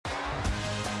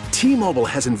T-Mobile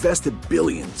has invested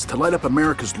billions to light up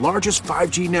America's largest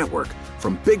 5G network,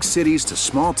 from big cities to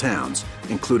small towns,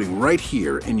 including right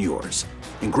here in yours.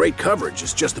 And great coverage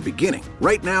is just the beginning.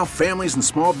 Right now, families and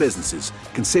small businesses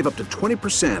can save up to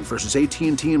 20% versus AT&T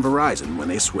and Verizon when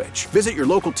they switch. Visit your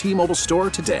local T-Mobile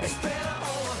store today.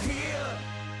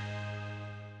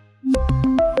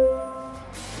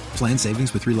 Plan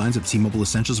savings with 3 lines of T-Mobile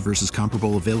Essentials versus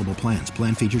comparable available plans.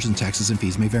 Plan features and taxes and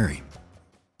fees may vary.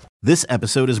 This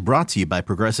episode is brought to you by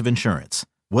Progressive Insurance.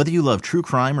 Whether you love true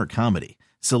crime or comedy,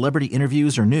 celebrity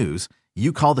interviews or news,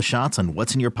 you call the shots on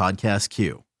what's in your podcast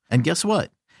queue. And guess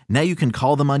what? Now you can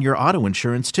call them on your auto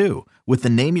insurance too with the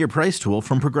Name Your Price tool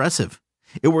from Progressive.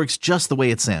 It works just the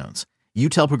way it sounds. You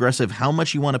tell Progressive how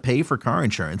much you want to pay for car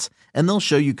insurance, and they'll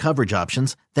show you coverage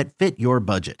options that fit your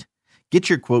budget. Get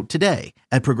your quote today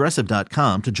at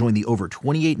Progressive.com to join the over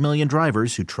 28 million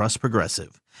drivers who trust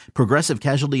Progressive. Progressive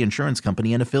Casualty Insurance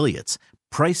Company and Affiliates.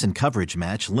 Price and coverage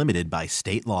match limited by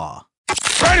state law.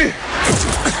 Ready!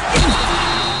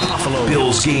 Buffalo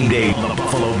Bills game day on the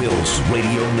Buffalo Bills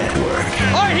Radio Network.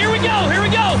 All right, here we go. We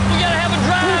gotta have a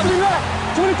drive.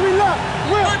 23 left.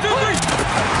 1,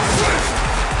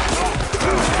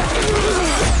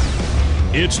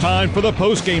 2, 3. It's time for the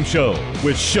post-game show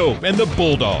with Shope and the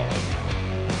Bulldog.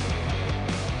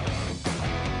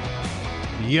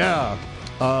 Yeah,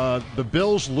 the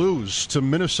Bills lose to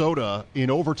Minnesota in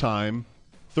overtime,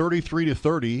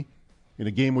 33-30, in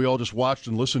a game we all just watched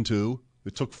and listened to.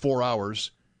 It took 4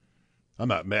 hours. I'm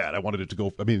not mad. I wanted it to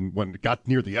go. I mean, when it got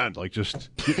near the end, like, just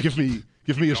give me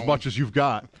as much as you've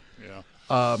got. Yeah.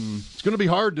 It's going to be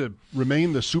hard to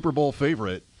remain the Super Bowl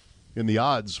favorite in the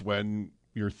odds when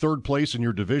you're third place in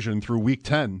your division through Week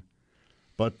 10.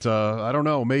 But I don't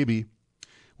know. Maybe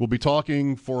we'll be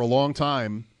talking for a long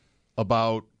time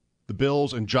about the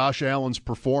Bills and Josh Allen's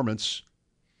performance,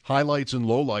 highlights and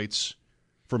lowlights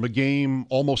from a game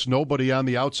almost nobody on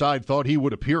the outside thought he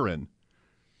would appear in.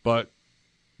 But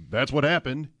that's what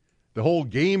happened. The whole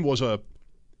game was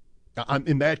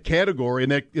in that category,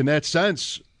 in that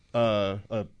sense,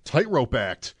 a tightrope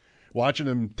act. Watching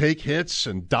him take hits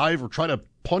and dive or try to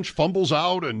punch fumbles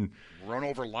out and run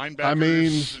over linebackers. I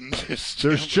mean,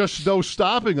 there's just no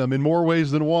stopping him in more ways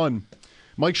than one.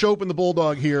 Mike Shope and the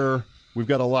Bulldog here. We've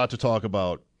got a lot to talk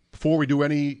about. Before we do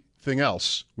anything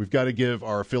else, we've got to give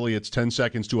our affiliates 10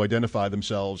 seconds to identify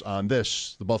themselves on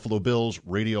this, the Buffalo Bills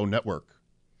Radio Network.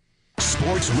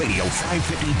 Sports Radio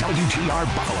 550 WTR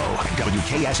Buffalo,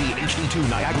 WKSE HD2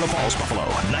 Niagara Falls, Buffalo,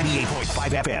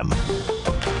 98.5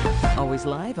 FM. Always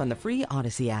live on the free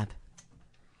Odyssey app.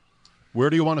 Where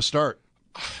do you want to start?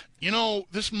 You know,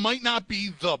 this might not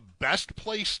be the best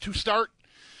place to start,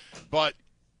 but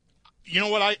you know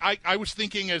what I was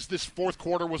thinking as this fourth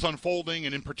quarter was unfolding,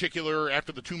 and in particular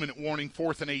after the 2-minute warning,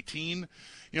 4th and 18,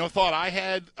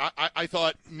 I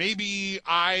thought maybe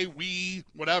we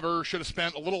should have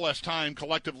spent a little less time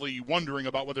collectively wondering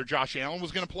about whether Josh Allen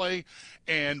was going to play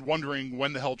and wondering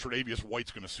when the hell Tre'Davious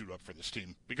White's going to suit up for this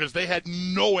team, because they had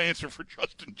no answer for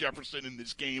Justin Jefferson in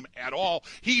this game at all.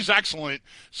 He's excellent,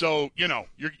 so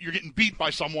you're getting beat by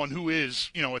someone who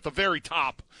is at the very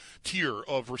top tier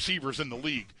of receivers in the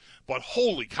league. But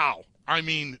holy cow, I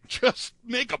mean, just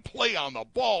make a play on the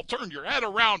ball, turn your head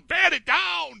around, bat it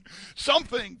down,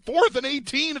 something. 4th and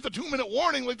 18 at the 2-minute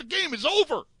warning, like the game is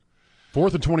over.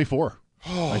 4th and 24,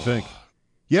 I think.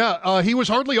 Yeah, he was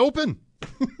hardly open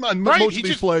on most of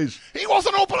these plays. He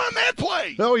wasn't open on that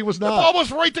play. No, he was not. The ball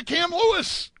was right to Cam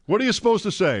Lewis. What are you supposed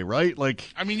to say, right?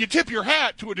 I mean, you tip your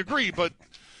hat to a degree, but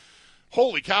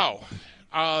holy cow.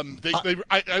 This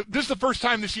is the first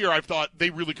time this year I've thought they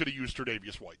really could have used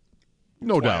Tre'Davious White.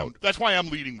 No doubt. That's why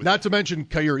I'm leading with Not to mention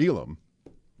Kaiir Elam,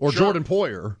 or Sure. Jordan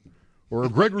Poyer, or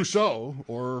Greg Rousseau,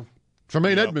 or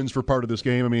Tremaine Edmonds for part of this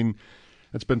game. I mean,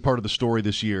 that's been part of the story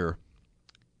this year.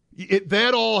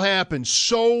 That all happened.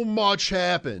 So much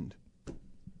happened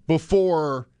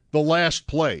before the last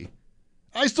play.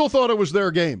 I still thought it was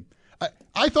their game.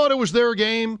 I thought it was their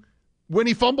game when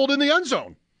he fumbled in the end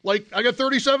zone. Like, I got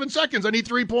 37 seconds. I need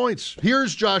 3 points.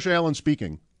 Here's Josh Allen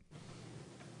speaking.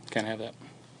 Can't have that.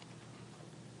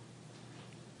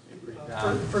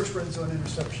 First red zone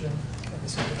interception in the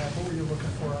second half. What were you looking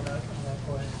for on that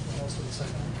play and also the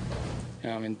second one?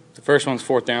 Yeah, I mean, the first one's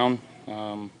 4th down.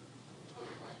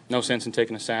 No sense in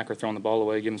taking a sack or throwing the ball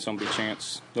away, giving somebody a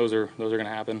chance. Those are going to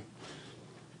happen.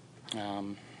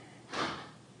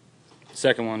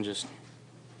 Second one, just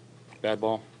bad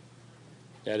ball,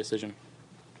 bad decision.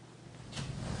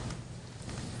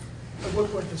 At what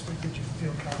point this week did you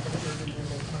feel confident that you were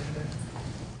able to play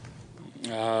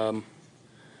today?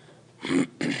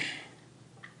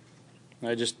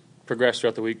 I just progressed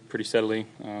throughout the week pretty steadily.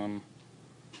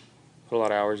 put a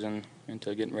lot of hours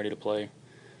into getting ready to play.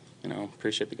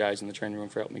 Appreciate the guys in the training room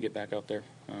for helping me get back out there.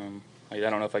 I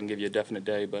don't know if I can give you a definite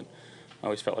day, but I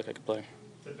always felt like I could play.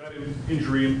 Did that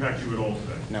injury impact you at all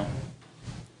today? No.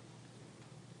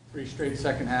 3 straight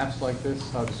second halves like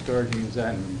this, how discouraging is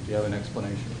that, and do you have an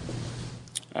explanation?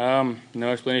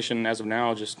 No explanation as of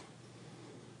now, just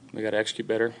we got to execute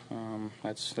better.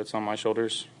 That's on my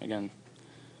shoulders. Again,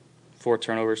 4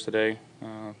 turnovers today,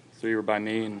 3 were by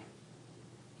me, and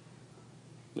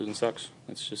losing sucks.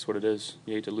 That's just what it is.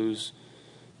 You hate to lose,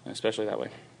 especially that way.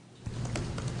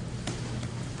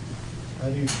 How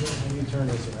do you turn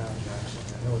this around, Josh?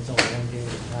 I know it's only one game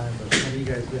at a time, but how do you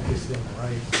guys get this thing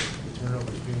right? The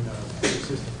turnovers being a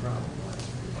consistent problem.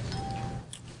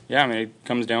 Yeah, it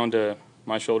comes down to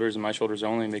my shoulders and my shoulders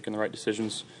only, making the right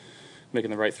decisions,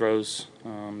 making the right throws,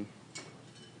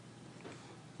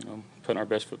 putting our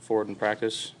best foot forward in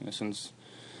practice. This one's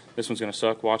going to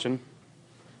suck watching.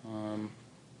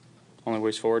 Only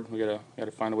ways forward. We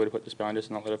gotta find a way to put this behind us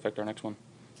and not let it affect our next one.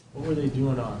 What were they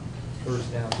doing on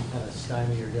first down to kind of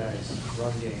stymie your guys'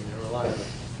 run game? There were a lot of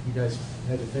you guys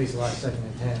had to face a lot of 2nd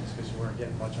and 10s because you weren't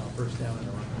getting much on first down in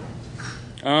the run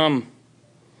game.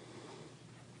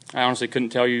 I honestly couldn't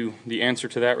tell you the answer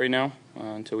to that right now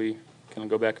until we kind of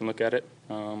go back and look at it.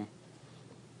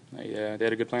 They had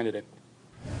a good plan today.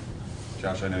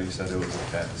 Josh, I know you said it was a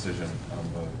bad decision on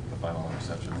the final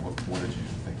interception. What did you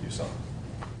think you saw?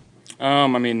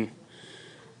 Kind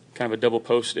of a double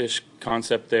post-ish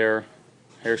concept there.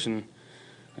 Harrison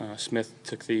Smith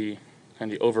took the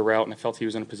over route, and I felt he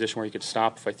was in a position where he could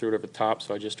stop if I threw it over the top,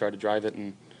 so I just tried to drive it.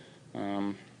 And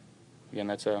again,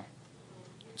 it's a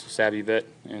savvy vet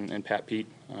and Pat Pete.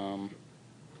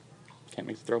 Can't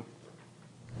make the throw.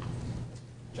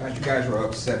 Josh, you guys were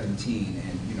up 17,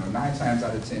 and 9 times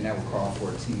out of 10 that would call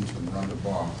for a team to run the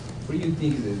ball. What do you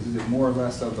think is it? Is it more or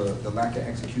less of the lack of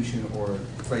execution or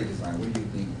play design? What do you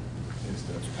think is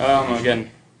the? Again,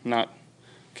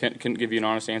 couldn't give you an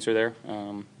honest answer there.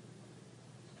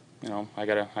 I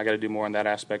gotta do more in that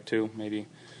aspect too. Maybe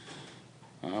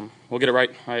we'll get it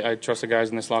right. I trust the guys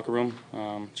in this locker room.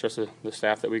 Trust the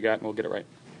staff that we got, and we'll get it right.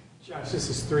 Josh, this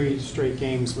is 3 straight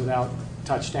games without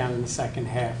touchdown in the second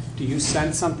half. Do you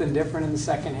sense something different in the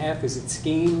second half? Is it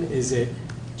scheme? Is it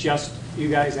just you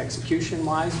guys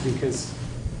execution-wise? Because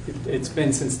it's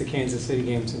been since the Kansas City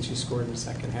game since you scored in the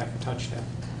second half a touchdown.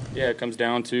 Yeah, it comes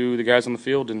down to the guys on the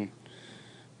field and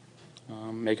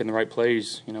making the right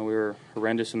plays. We were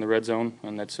horrendous in the red zone,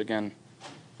 and that's, again,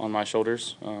 on my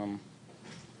shoulders.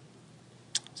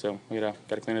 So we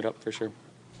gotta clean it up for sure.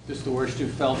 This is the worst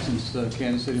you've felt since the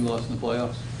Kansas City lost in the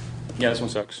playoffs? Yeah, this one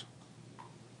sucks. You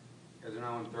guys are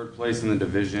now in 3rd place in the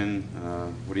division.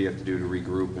 What do you have to do to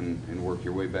regroup and work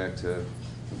your way back to a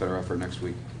better effort next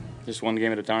week? Just one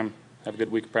game at a time. Have a good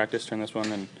week of practice, turn this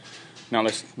one, and not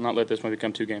let this one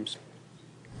become 2 games.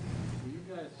 You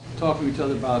guys talk to each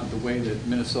other about the way that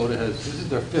Minnesota this is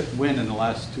their 5th win in the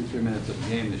last 2-3 minutes of the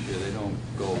game this year. They don't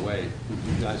go away. Did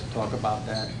you guys talk about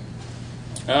that?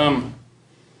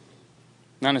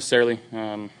 Not necessarily.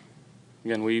 Again,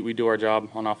 we do our job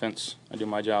on offense. I do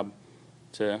my job.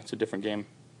 It's a different game,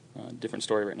 different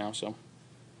story right now, so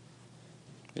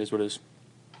it is what it is.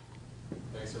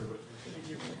 Thanks, everybody.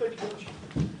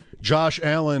 Josh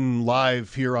Allen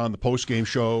live here on the postgame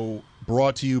show,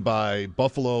 brought to you by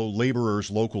Buffalo Laborers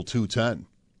Local 210.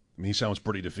 He sounds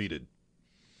pretty defeated.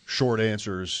 Short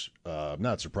answers,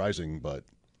 not surprising, but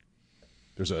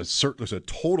there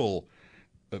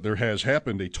has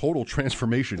happened a total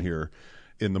transformation here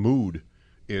in the mood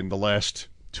in the last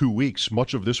 2 weeks.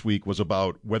 Much of this week was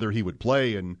about whether he would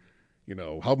play and,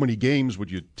 how many games would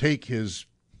you take his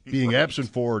being absent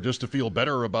for just to feel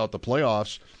better about the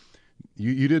playoffs.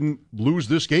 You didn't lose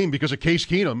this game because of Case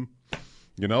Keenum.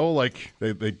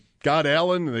 They got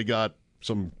Allen, and they got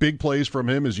some big plays from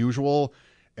him as usual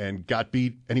and got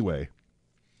beat anyway.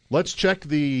 Let's check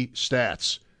the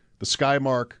stats. The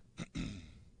Skyworks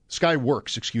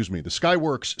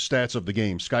stats of the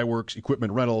game. Skyworks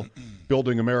Equipment Rental,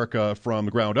 building America from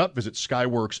the ground up. Visit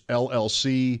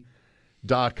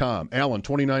skyworksllc.com. Allen,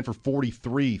 29 for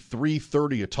 43,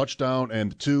 330, a touchdown,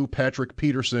 and 2 Patrick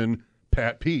Peterson,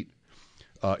 Pat Pete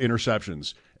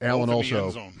interceptions. Allen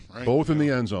also, both in the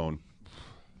end zone.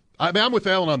 I'm with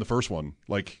Allen on the first one.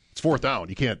 It's 4th down.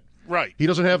 You can't. Right. He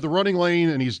doesn't have the running lane,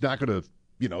 and he's not going to,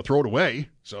 throw it away.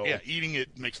 So yeah, eating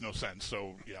it makes no sense.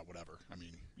 So yeah, whatever.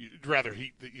 You'd rather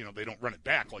they don't run it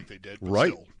back like they did. But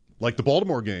right. Still. Like the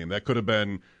Baltimore game, that could have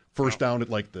been first down at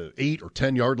the 8 or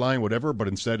 10 yard line, whatever. But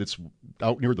instead, it's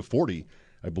out near the 40,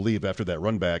 I believe, after that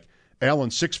run back.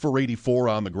 Allen 6 for 84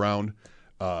 on the ground,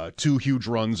 2 huge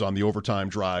runs on the overtime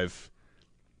drive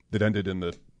that ended in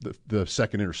the the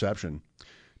second interception.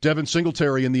 Devin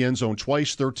Singletary in the end zone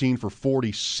twice, 13 for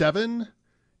 47.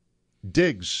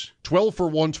 Diggs, 12 for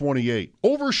 128.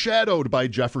 Overshadowed by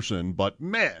Jefferson, but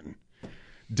man,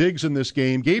 Diggs in this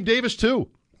game. Gabe Davis, too.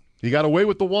 He got away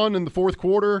with the one in the fourth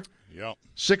quarter. Yep.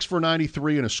 6 for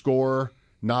 93 and a score.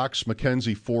 Knox,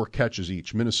 McKenzie, 4 catches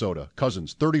each. Minnesota.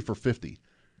 Cousins, 30 for 50.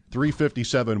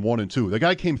 357, 1 and 2. The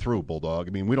guy came through, Bulldog.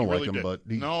 I mean, we don't really like him, did. but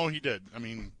no, he did. I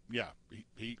mean, yeah,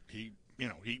 he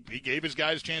gave his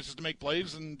guys chances to make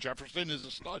plays, and Jefferson is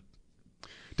a stud.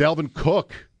 Dalvin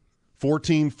Cook,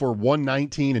 14 for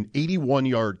 119, an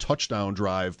 81-yard touchdown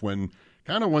drive when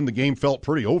the game felt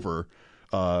pretty over.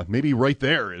 Maybe right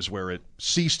there is where it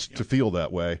ceased to feel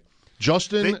that way.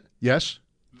 Justin, yes?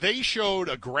 They showed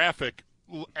a graphic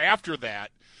after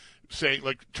that saying,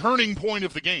 like, turning point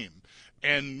of the game.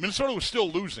 And Minnesota was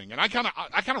still losing, and I kind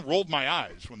of rolled my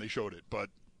eyes when they showed it. But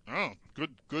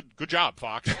good job,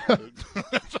 Fox.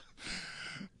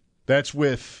 That's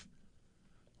with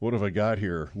what have I got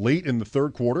here? Late in the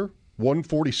third quarter,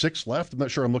 1:46 left. I'm not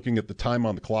sure I'm looking at the time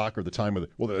on the clock or the time of the.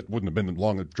 Well, it wouldn't have been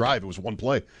long a drive. It was one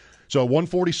play. So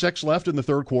 1:46 left in the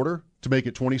third quarter to make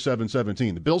it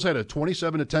 27-17. The Bills had a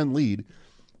 27-10 lead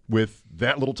with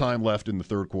that little time left in the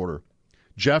third quarter.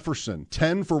 Jefferson,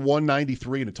 10 for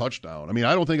 193 and a touchdown. I mean,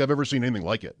 I don't think I've ever seen anything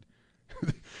like it.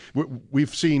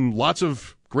 We've seen lots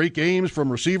of great games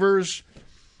from receivers,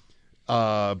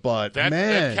 but that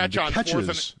catch the on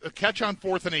catches. catch on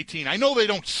 4th and 18. I know they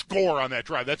don't score on that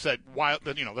drive. That's that wild.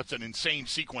 That's an insane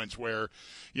sequence where,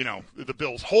 the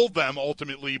Bills hold them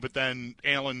ultimately, but then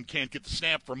Allen can't get the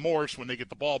snap from Morse when they get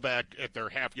the ball back at their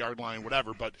half-yard line,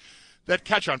 whatever. But that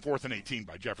catch on 4th and 18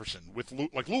 by Jefferson,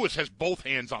 Lewis has both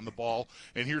hands on the ball,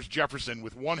 and here's Jefferson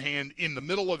with one hand in the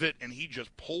middle of it, and he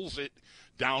just pulls it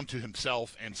down to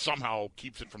himself and somehow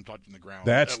keeps it from touching the ground.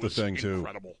 That's that the thing,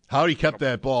 incredible. Too. How he kept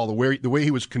that ball, the way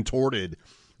he was contorted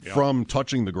from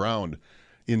touching the ground,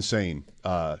 insane.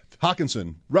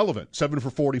 Hawkinson, relevant, 7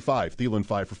 for 45. Thielen,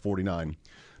 5 for 49.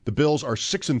 The Bills are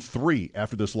 6-3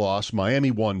 after this loss. Miami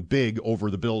won big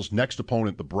over the Bills' next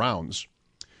opponent, the Browns.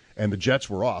 And the Jets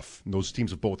were off. And those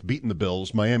teams have both beaten the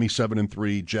Bills. Miami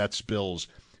 7-3, Jets, Bills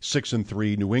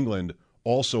 6-3. New England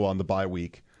also on the bye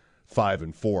week,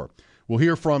 5-4. We'll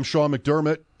hear from Sean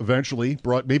McDermott eventually,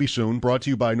 maybe soon, brought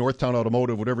to you by Northtown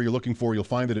Automotive. Whatever you're looking for, you'll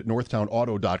find it at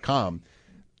northtownauto.com.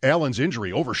 Allen's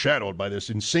injury overshadowed by this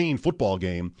insane football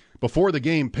game. Before the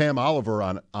game, Pam Oliver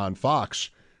on Fox,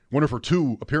 one of her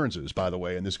 2 appearances, by the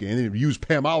way, in this game. They didn't use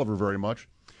Pam Oliver very much.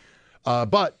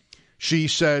 But she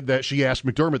said that she asked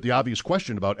McDermott the obvious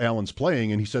question about Allen's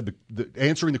playing, and he said the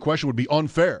answering the question would be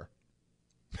unfair.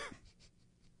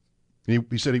 And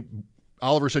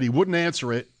Oliver said he wouldn't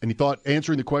answer it, and he thought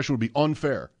answering the question would be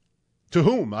unfair. To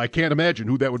whom? I can't imagine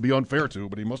who that would be unfair to,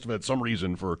 but he must have had some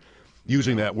reason for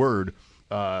using that word.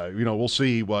 We'll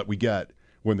see what we get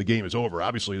when the game is over.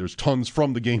 Obviously, there's tons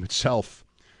from the game itself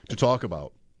to talk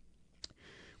about.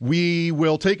 We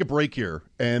will take a break here,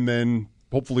 and then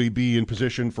hopefully be in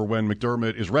position for when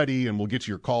McDermott is ready, and we'll get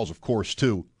to your calls, of course,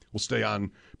 too. We'll stay on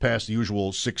past the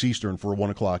usual 6 Eastern for a 1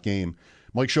 o'clock game.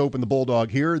 Mike Shope and the Bulldog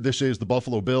here. This is the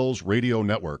Buffalo Bills Radio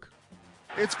Network.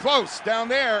 It's close down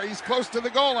there. He's close to the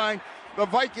goal line. The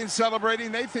Vikings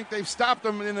celebrating. They think they've stopped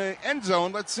him in the end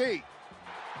zone. Let's see.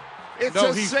 It's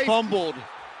he fumbled.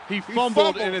 He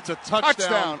fumbled, and it's a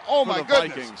touchdown. Oh, my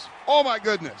goodness. Vikings. Oh, my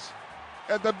goodness.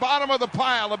 At the bottom of the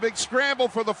pile, a big scramble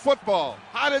for the football.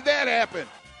 How did that happen?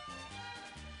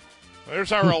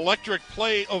 There's our electric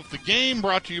play of the game,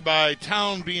 brought to you by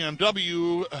Town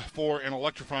BMW. For an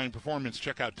electrifying performance,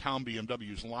 check out Town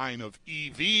BMW's line of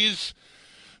EVs.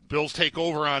 Bills take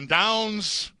over on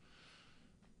downs,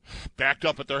 backed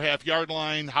up at their half-yard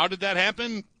line. How did that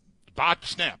happen? Bot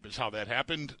snap is how that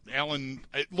happened. Allen,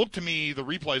 it looked to me, the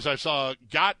replays I saw,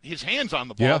 got his hands on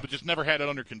the ball, but just never had it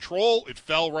under control. It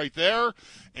fell right there,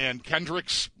 and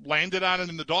Kendricks landed on it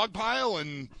in the dog pile,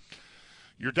 and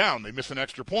you're down. They miss an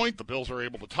extra point. The Bills are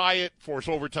able to tie it, force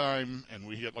overtime, and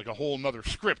we get like a whole nother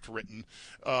script written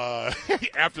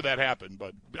after that happened.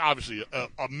 But obviously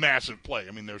a massive play.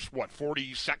 I mean, there's,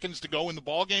 40 seconds to go in the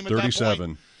ball game at 37. that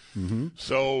point? Mm-hmm.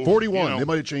 So 41. They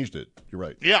might have changed it. You're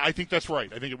right. Yeah, I think that's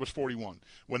right. I think it was 41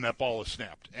 when that ball is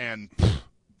snapped. And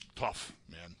tough,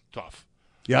 man, tough.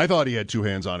 Yeah, I thought he had 2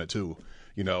 hands on it, too.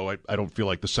 I don't feel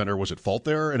like the center was at fault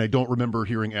there, and I don't remember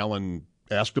hearing Allen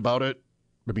asked about it.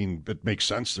 I mean, it makes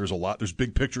sense. There's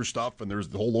big picture stuff, and there's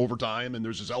the whole overtime, and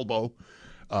there's his elbow.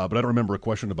 But I don't remember a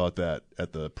question about that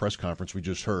at the press conference we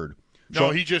just heard.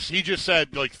 No, he just said,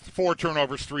 4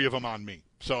 turnovers, 3 of them on me.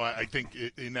 So I think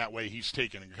in that way he's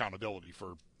taking accountability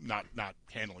for not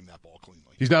handling that ball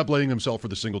cleanly. He's not blaming himself for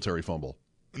the Singletary fumble.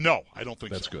 No, I don't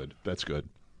think That's so. good. That's good.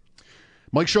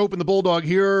 Mike Schopp and the Bulldog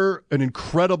here. An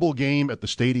incredible game at the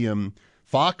stadium.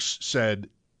 Fox said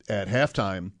at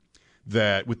halftime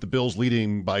that with the Bills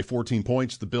leading by 14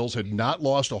 points, the Bills had not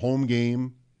lost a home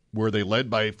game where they led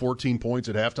by 14 points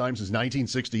at halftime since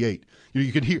 1968.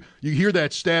 You hear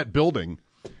that stat building,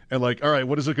 and like, all right,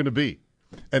 what is it going to be?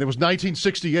 And it was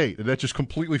 1968, and that just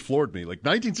completely floored me. Like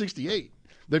 1968,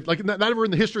 they've like not ever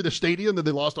in the history of the stadium that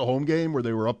they lost a home game where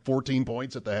they were up 14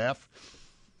 points at the half.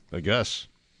 I guess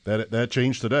that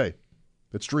changed today.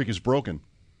 That streak is broken.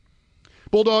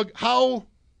 Bulldog, how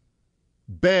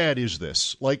bad is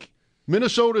this? Like,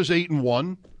 Minnesota's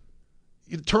 8-1.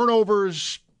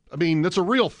 Turnovers, I mean, that's a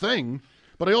real thing,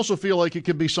 but I also feel like it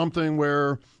could be something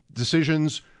where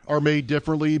decisions are made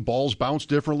differently, balls bounce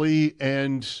differently,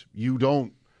 and you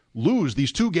don't lose.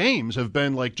 These two games have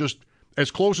been like just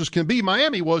as close as can be.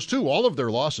 Miami was too, all of their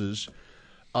losses.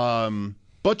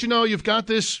 But, you've got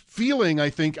this feeling, I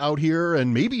think, out here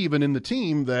and maybe even in the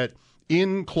team that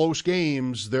in close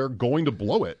games, they're going to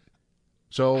blow it.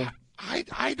 So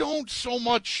I don't so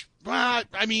much.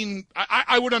 I mean,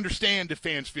 I would understand if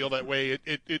fans feel that way.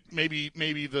 It maybe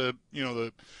the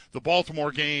the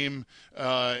Baltimore game,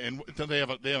 and they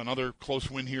have another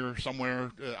close win here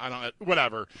somewhere. I don't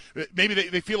whatever. Maybe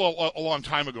they feel a long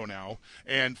time ago now.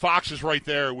 And Fox is right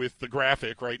there with the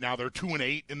graphic right now. They're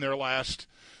 2-8 in their last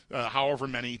however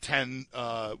many 10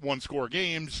 one-score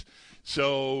games.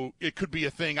 So it could be a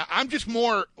thing. I'm just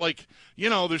more like,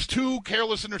 there's two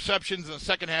careless interceptions in the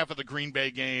second half of the Green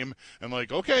Bay game. And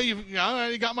like, okay, you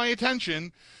got my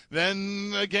attention.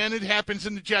 Then again, it happens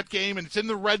in the Jet game, and it's in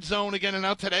the red zone again. And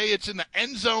now today it's in the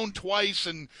end zone twice.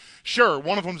 And sure,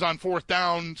 one of them's on fourth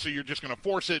down, so you're just going to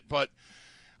force it. But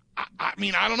I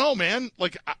mean, I don't know, man.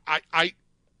 Like I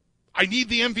need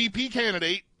the MVP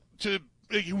candidate to.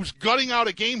 He was gutting out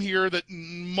a game here that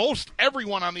most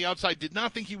everyone on the outside did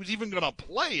not think he was even going to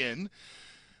play in.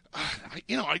 I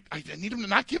need him to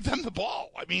not give them the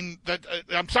ball. I mean,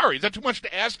 I'm sorry, is that too much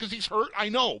to ask because he's hurt? I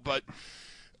know, but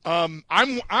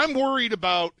I'm worried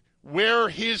about where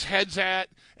his head's at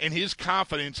and his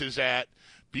confidence is at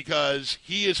because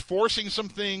he is forcing some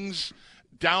things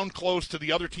down close to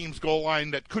the other team's goal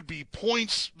line that could be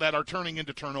points that are turning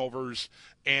into turnovers.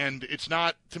 And it's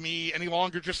not, to me, any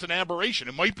longer just an aberration.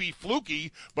 It might be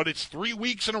fluky, but it's 3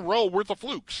 weeks in a row worth of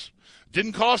flukes.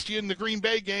 Didn't cost you in the Green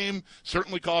Bay game,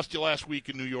 certainly cost you last week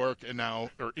in New York and now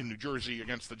or in New Jersey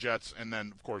against the Jets, and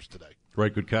then, of course, today.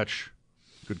 Right, good catch.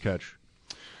 Good catch.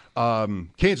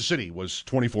 Kansas City was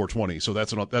 24-20, so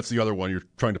that's the other one you're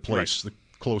trying to place, right.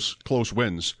 The close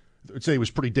wins. I'd say it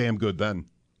was pretty damn good then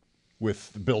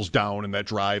with the Bills down and that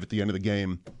drive at the end of the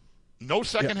game. No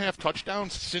second-half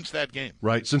touchdowns since that game.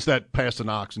 Right, since that pass to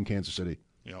Knox in Kansas City.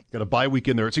 Yep. Got a bye week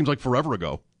in there. It seems like forever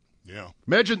ago. Yeah.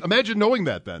 Imagine knowing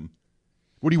that then.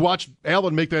 When you watch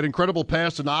Allen make that incredible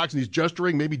pass to Knox and he's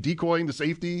gesturing, maybe decoying the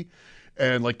safety,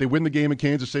 and like they win the game in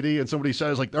Kansas City, and somebody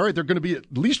says, like, all right, they're going to be at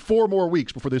least 4 more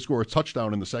weeks before they score a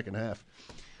touchdown in the second half.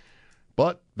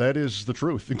 But that is the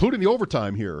truth, including the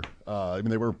overtime here.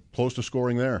 They were close to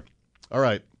scoring there. All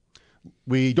right.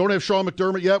 We don't have Sean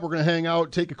McDermott yet. We're going to hang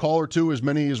out, take a call or two, as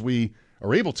many as we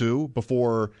are able to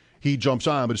before he jumps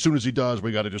on. But as soon as he does,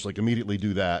 we got to just immediately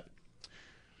do that.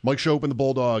 Mike Schopp and the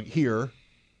Bulldog here.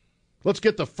 Let's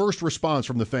get the first response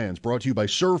from the fans. Brought to you by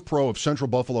Serve Pro of Central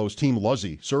Buffalo's Team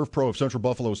Luzzy. Serve Pro of Central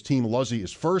Buffalo's Team Luzzy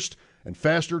is first and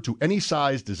faster to any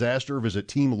size disaster. Visit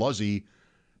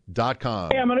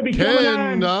teamluzzy.com. Hey, I'm going to be Ken, coming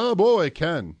on. Oh boy,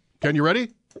 Ken. Ken, you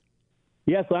ready?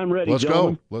 Yes, I'm ready. Let's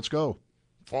gentlemen. go. Let's go.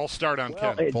 False start on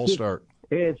Ken. False start.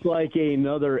 It's like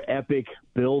another epic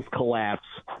Bills collapse.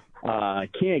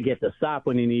 Can't get the stop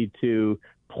when you need to.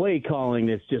 Play calling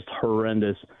is just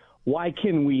horrendous. Why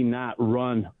can we not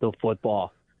run the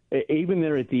football? Even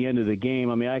there at the end of the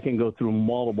game, I can go through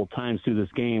multiple times through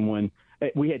this game when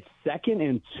we had 2nd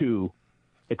and 2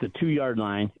 at the 2-yard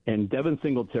line, and Devin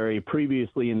Singletary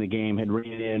previously in the game had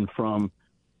ran in from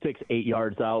 6-8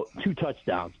 yards out, 2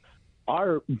 touchdowns.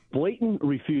 Our blatant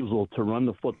refusal to run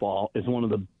the football is one of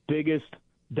the biggest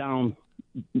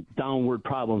downward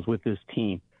problems with this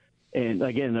team. And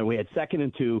again, we had 2nd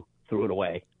and 2, threw it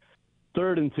away.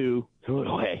 3rd and 2, threw it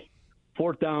away.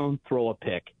 4th down, throw a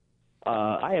pick.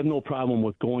 I have no problem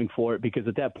with going for it because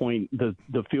at that point, the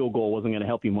field goal wasn't going to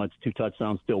help you much. 2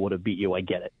 touchdowns still would have beat you. I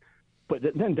get it. But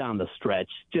then down the stretch,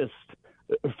 just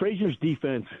Frazier's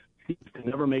defense could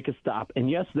never make a stop. And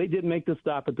yes, they did make the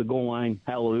stop at the goal line.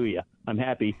 Hallelujah. I'm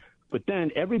happy. But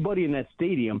then everybody in that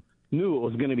stadium knew it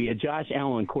was going to be a Josh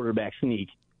Allen quarterback sneak.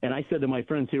 And I said to my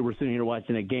friends who were sitting here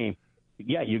watching that game,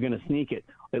 yeah, you're going to sneak it.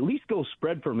 At least go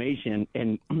spread formation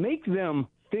and make them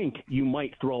think you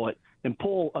might throw it and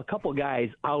pull a couple guys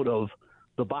out of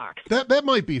the box. That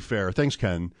might be fair. Thanks,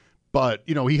 Ken. But,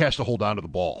 he has to hold on to the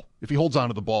ball. If he holds on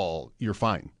to the ball, you're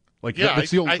fine.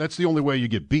 That's the only way you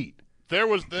get beat.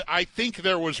 I think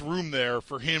there was room there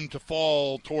for him to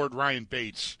fall toward Ryan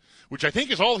Bates, which I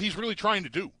think is all he's really trying to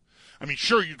do. I mean,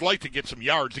 sure, you'd like to get some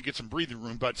yards to get some breathing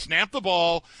room, but snap the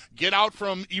ball, get out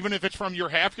from, even if it's from your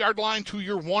half-yard line to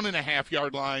your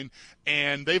 1.5-yard line,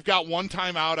 and they've got one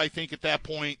timeout, I think, at that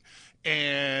point,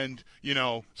 and,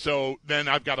 so then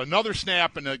I've got another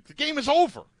snap, and the game is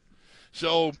over.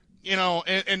 So,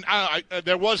 and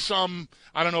there was some,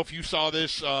 I don't know if you saw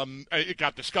this, it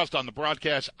got discussed on the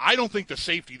broadcast. I don't think the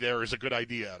safety there is a good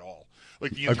idea at all.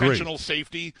 Like the intentional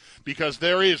safety, because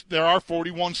there are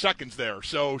 41 seconds there.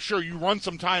 So, sure, you run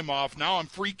some time off. Now I'm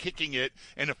free kicking it,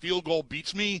 and a field goal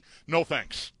beats me. No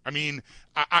thanks. I mean,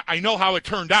 I know how it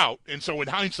turned out, and so in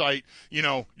hindsight,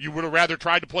 you would have rather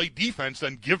tried to play defense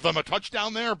than give them a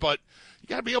touchdown there, but you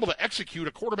got to be able to execute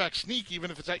a quarterback sneak even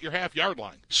if it's at your half-yard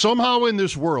line. Somehow in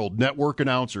this world, network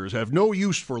announcers have no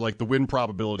use for the win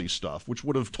probability stuff, which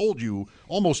would have told you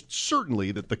almost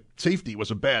certainly that the safety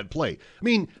was a bad play. I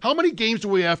mean, how many games do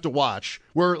we have to watch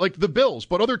where, the Bills,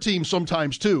 but other teams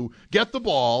sometimes too, get the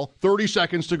ball, 30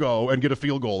 seconds to go, and get a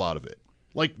field goal out of it?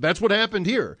 That's what happened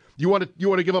here. You want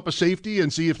to give up a safety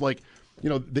and see if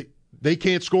they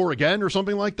can't score again or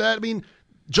something like that? I mean,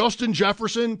 Justin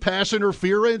Jefferson, pass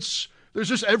interference. There's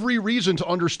just every reason to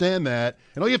understand that.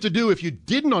 And all you have to do, if you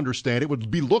didn't understand it, would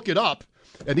be look it up,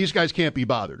 and these guys can't be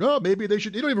bothered. Oh, maybe they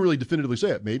should. They don't even really definitively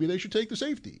say it. Maybe they should take the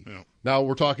safety. Yeah. Now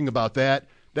we're talking about that.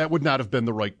 That would not have been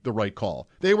the right call.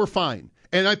 They were fine.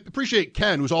 And I appreciate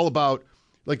Ken, who's all about,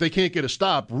 they can't get a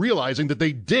stop, realizing that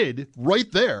they did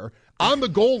right there on the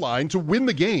goal line to win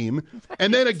the game.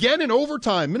 And then again in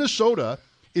overtime, Minnesota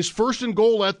is first and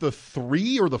goal at the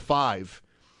 3 or the 5.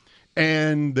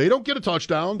 And they don't get a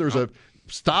touchdown. There's a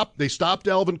stop. They stopped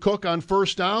Dalvin Cook on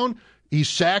first down. He's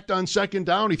sacked on second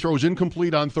down. He throws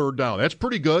incomplete on third down. That's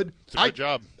pretty good. It's a good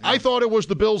job. Yeah. I thought it was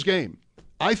the Bills' game.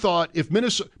 I thought if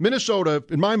Minnesota,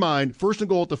 in my mind, first and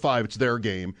goal at the 5, it's their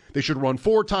game. They should run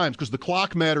 4 times because the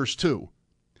clock matters too.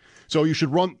 So you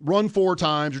should run 4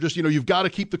 times, or just, you've got to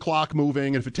keep the clock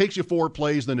moving. And if it takes you 4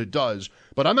 plays, then it does.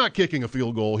 But I'm not kicking a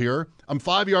field goal here. I'm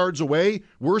 5 yards away.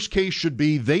 Worst case should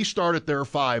be they start at their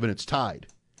 5 and it's tied.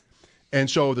 And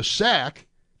so the sack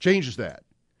changes that.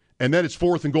 And then it's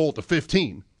 4th and goal at the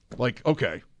 15.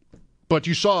 Okay. But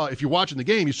you saw, if you're watching the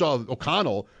game, you saw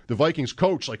O'Connell, the Vikings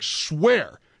coach,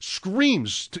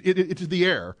 screams into the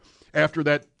air after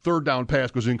that third down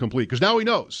pass goes incomplete. Because now he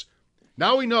knows.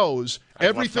 Now he knows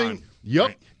everything. Yep.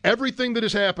 Right. Everything that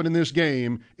has happened in this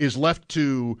game is left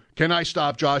to, can I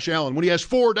stop Josh Allen when he has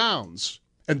 4 downs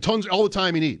and all the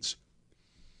time he needs?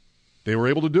 They were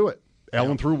able to do it.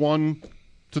 Allen threw one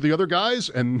to the other guys,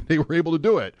 and they were able to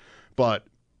do it. But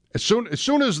as soon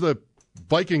as the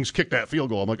Vikings kicked that field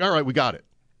goal, I'm like, all right, we got it.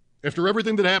 After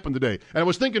everything that happened today. And I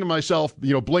was thinking to myself,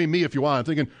 blame me if you want. I'm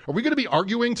thinking, are we going to be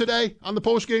arguing today on the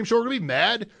post-game show? Are we going to be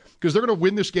mad because they're going to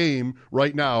win this game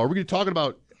right now? Are we going to be talking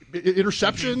about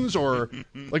interceptions or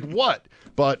what?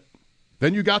 But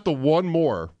then you got the one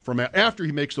more from after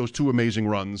he makes those 2 amazing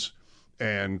runs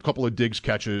and a couple of Diggs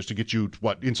catches to get you,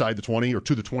 inside the 20 or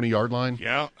to the 20-yard line?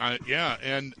 Yeah,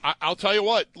 and I'll tell you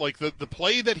what, the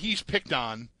play that he's picked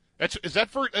on, that's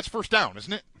first down,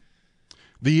 isn't it?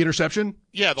 The interception?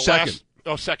 Yeah, the second.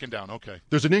 Second down, okay.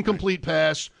 There's an incomplete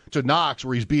pass to Knox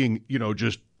where he's being,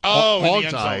 just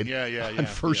hog-tied on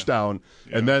first down,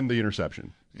 and then the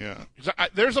interception. Yeah.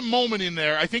 There's a moment in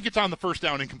there, I think it's on the first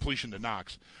down incompletion to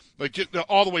Knox, just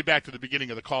all the way back to the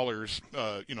beginning of the caller's,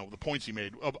 the points he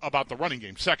made about the running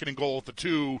game. 2nd and goal at the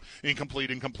 2, incomplete,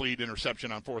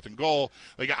 interception on 4th and goal.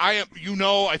 I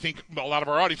think a lot of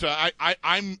our audience,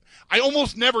 I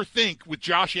almost never think with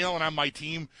Josh Allen on my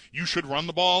team, you should run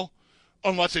the ball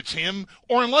unless it's him,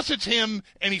 or unless it's him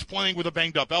and he's playing with a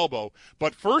banged up elbow.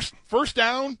 But first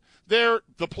down there,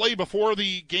 the play before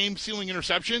the game sealing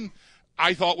interception,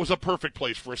 I thought was a perfect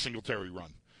place for a Singletary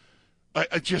run.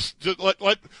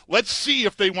 Let's see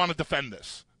if they want to defend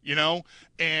this,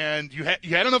 and you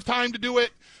had enough time to do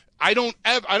it. I know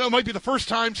it might be the first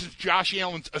time since Josh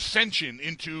Allen's ascension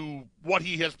into what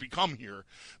he has become here,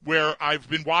 where I've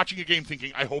been watching a game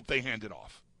thinking, I hope they hand it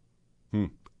off.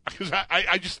 Because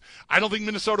I don't think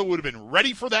Minnesota would have been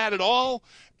ready for that at all,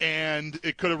 and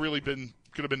it could have been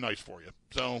nice for you.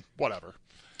 So whatever.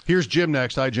 Here's Jim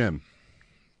next. Hi, Jim.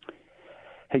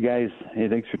 Hey guys. Hey,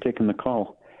 thanks for taking the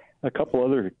call. A couple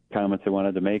other comments I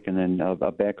wanted to make, and then I'll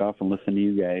back off and listen to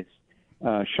you guys.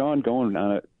 Sean, going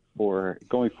on for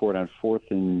going for it on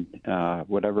 4th and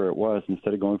whatever it was.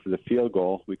 Instead of going for the field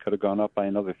goal, we could have gone up by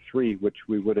another 3, which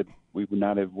we would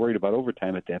not have worried about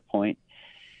overtime at that point.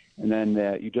 And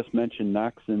then you just mentioned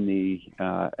Knox in the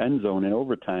end zone in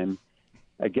overtime.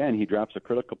 Again, he drops a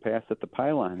critical pass at the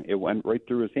pylon. It went right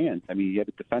through his hands. I mean, he had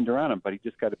a defender on him, but he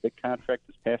just got a big contract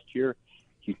this past year.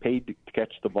 He paid to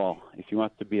catch the ball. If he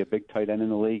wants to be a big tight end in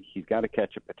the league, he's got to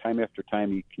catch it. But time after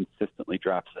time, he consistently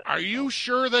drops it. Are you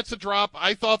sure that's a drop?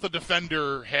 I thought the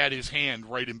defender had his hand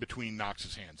right in between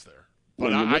Knox's hands there.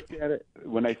 But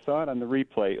when I saw it on the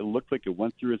replay, it looked like it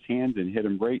went through his hands and hit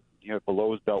him right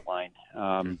below his belt line.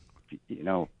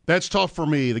 That's tough for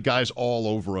me. The guy's all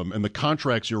over him, and the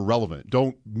contract's irrelevant.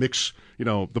 Don't mix,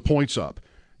 the points up.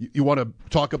 You want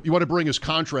to bring his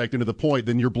contract into the point,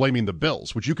 then you're blaming the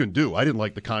Bills, which you can do. I didn't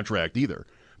like the contract either,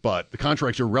 but the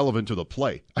contract's irrelevant to the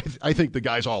play. I think the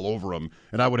guy's all over him,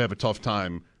 and I would have a tough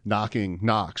time knocking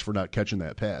Knox for not catching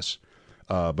that pass.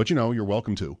 But you're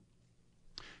welcome to.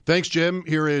 Thanks, Jim.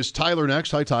 Here is Tyler next.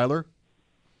 Hi, Tyler.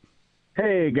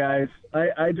 Hey, guys.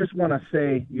 I just want to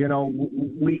say,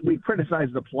 we criticize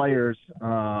the players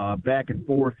back and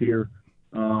forth here,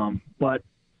 but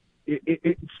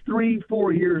it's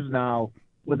 3-4 years now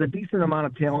with a decent amount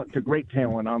of talent to great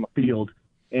talent on the field.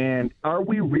 And are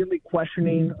we really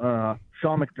questioning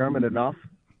Sean McDermott enough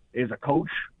as a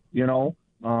coach?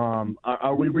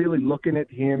 Are we really looking at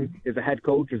him as a head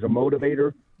coach, as a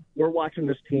motivator? We're watching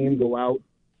this team go out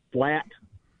flat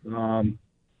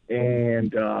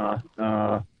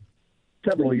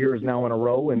several years now in a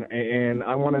row, and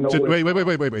I want to know.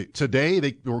 Wait! Today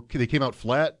they came out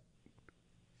flat.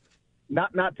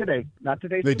 Not today. Not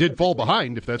today. They did fall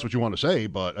behind, if that's what you want to say.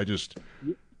 But I just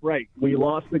right. We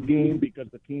lost the game because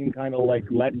the team kind of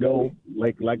let go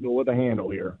of the handle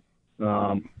here,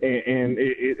 and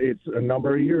it's a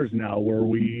number of years now where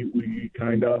we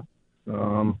kind of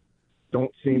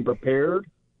don't seem prepared,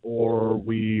 or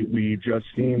we just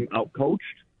seem outcoached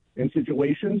in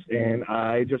situations, and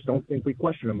I just don't think we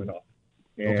question them enough.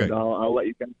 And okay. I'll let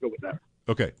you guys go with that.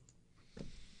 Okay.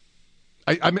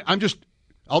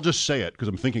 I'll just say it because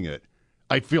I'm thinking it.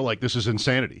 I feel like this is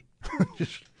insanity.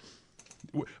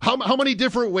 How many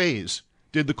different ways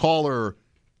did the caller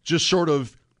just sort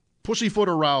of pussyfoot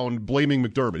around blaming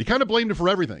McDermott? He kind of blamed him for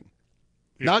everything.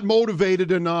 Yeah. Not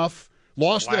motivated enough,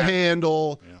 lost the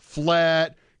handle,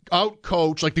 flat,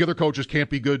 out-coached, like the other coaches can't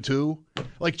be good too.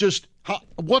 Like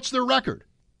what's their record?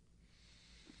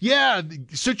 Yeah,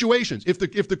 situations. If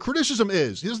the criticism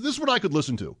is this is what I could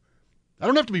listen to. I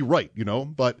don't have to be right,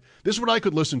 but this is what I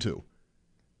could listen to.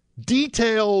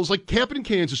 Details, like happened in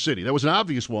Kansas City. That was an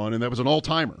obvious one, and that was an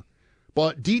all-timer.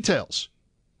 But details,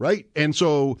 right? And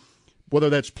so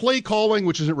whether that's play calling,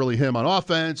 which isn't really him on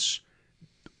offense,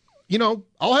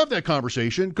 I'll have that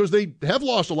conversation because they have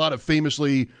lost a lot of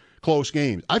famously close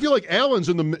games. I feel like Allen's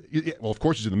of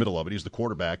course he's in the middle of it. He's the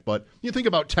quarterback. But you think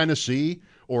about Tennessee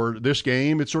or this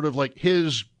game, it's sort of like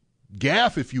his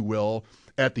gaffe, if you will,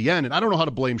 at the end. And I don't know how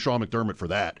to blame Sean McDermott for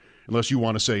that, unless you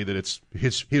want to say that it's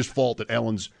his fault that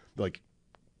Allen's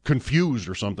confused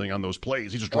or something on those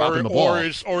plays. He's just dropping the ball.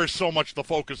 Or is so much the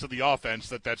focus of the offense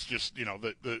that's just,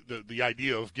 the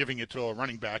idea of giving it to a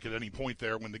running back at any point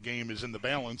there when the game is in the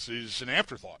balance is an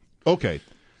afterthought. Okay.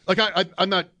 I'm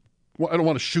not – I don't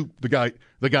want to shoot the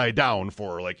guy down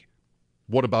for,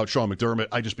 what about Sean McDermott?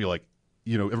 I just be like,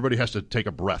 everybody has to take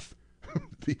a breath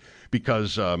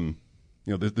because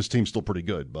this team's still pretty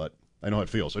good, but I know how it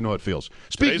feels.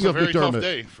 Speaking of very McDermott, tough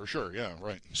day for sure. Yeah,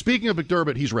 right. Speaking of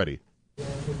McDermott, he's ready.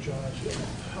 With Josh,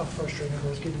 how frustrating it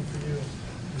was getting for you.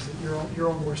 Is it your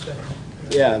own worst enemy?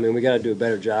 Yeah, we got to do a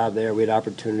better job there. We had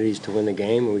opportunities to win the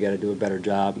game, and we got to do a better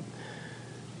job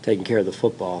taking care of the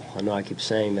football. I know I keep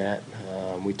saying that.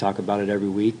 We talk about it every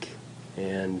week,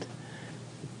 and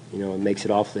it makes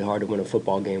it awfully hard to win a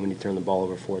football game when you turn the ball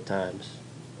over 4 times.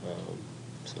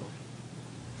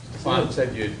 Stefan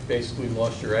said you basically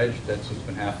lost your edge. That's what's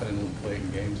been happening late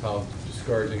in games. How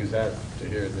discouraging is that to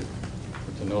hear that,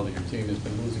 to know that your team has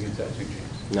been losing its edge in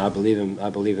games? No, I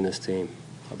believe in this team.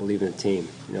 I believe in the team.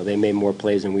 They made more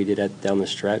plays than we did down the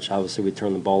stretch. Obviously, we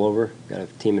turned the ball over. Got a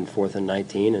team in 4th and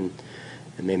 19, and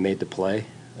they made the play.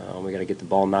 We got to get the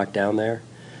ball knocked down there.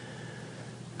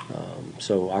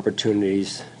 So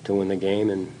opportunities to win the game,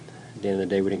 and at the end of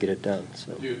the day, we didn't get it done.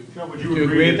 So. Do you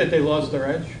agree that they lost their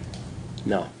edge?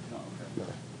 No.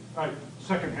 All right,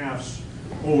 second half's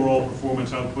overall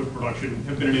performance, output, production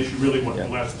have been an issue really, the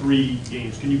last 3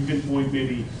 games. Can you pinpoint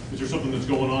maybe, is there something that's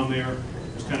going on there?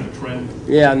 It's kind of a trend?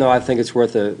 Yeah, no, I think it's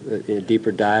worth a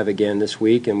deeper dive again this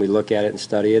week, and we look at it and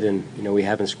study it, and, we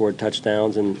haven't scored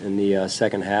touchdowns in the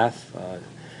second half.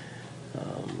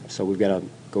 So we've got to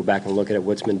go back and look at it,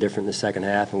 what's been different in the second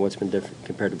half and what's been different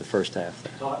compared to the first half.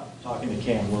 Talking to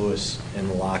Cam Lewis in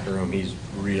the locker room, he's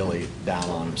really down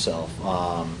on himself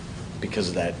because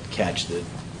of that catch that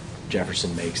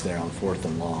Jefferson makes there on 4th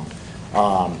and long.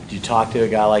 Do you talk to a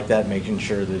guy like that, making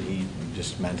sure that he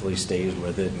just mentally stays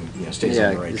with it and stays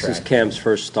on the right track? This is Cam's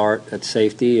first start at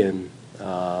safety, and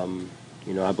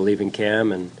I believe in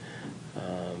Cam, and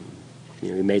he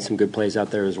made some good plays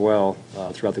out there as well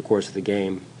throughout the course of the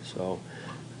game. So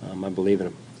I believe in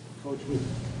him. Coach,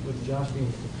 with Josh being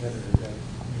the competitor that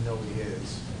you know he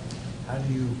is, how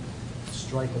do you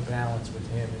strike a balance with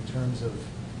him in terms of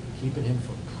keeping him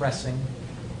from pressing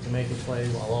to make a play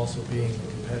while also being the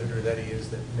competitor that he is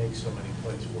that makes so many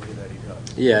plays for you that he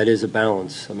does? Yeah, it is a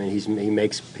balance. I mean, he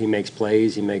makes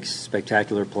plays. He makes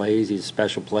spectacular plays. He's a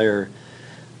special player,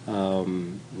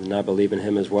 and I believe in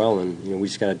him as well. And we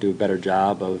just got to do a better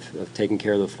job of taking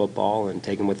care of the football and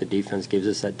taking what the defense gives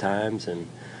us at times. And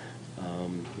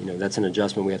that's an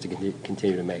adjustment we have to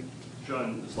continue to make.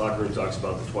 Sean, this locker room talks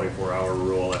about the 24-hour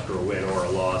rule after a win or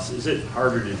a loss. Is it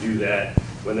harder to do that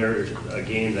when there's a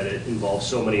game that it involves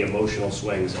so many emotional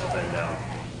swings up and down?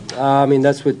 I mean,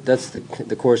 that's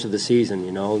the course of the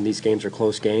season. These games are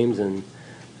close games, and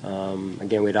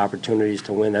again, we had opportunities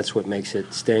to win. That's what makes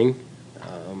it sting.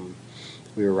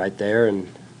 We were right there,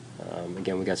 and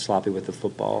again, we got sloppy with the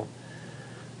football.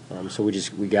 So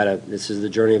we gotta. This is the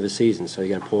journey of a season. So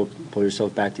you got to pull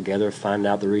yourself back together, find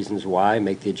out the reasons why,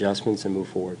 make the adjustments, and move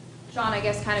forward. Sean, I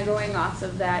guess kind of going off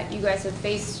of that, you guys have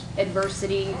faced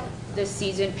adversity this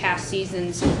season, past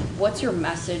seasons. What's your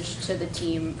message to the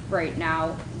team right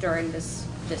now during this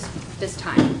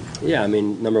time? Yeah, I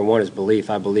mean, number one is belief.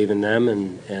 I believe in them,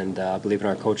 and I believe in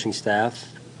our coaching staff.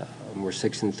 We're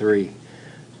 6-3,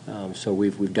 so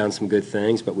we've done some good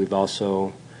things, but we've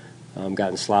also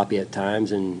gotten sloppy at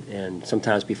times, and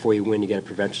sometimes before you win, you got to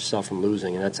prevent yourself from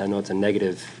losing. And I know it's a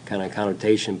negative kind of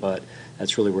connotation, but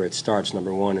that's really where it starts,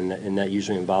 number one, and that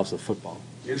usually involves the football.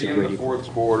 At the end of the fourth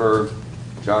quarter,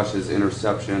 Josh's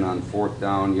interception on 4th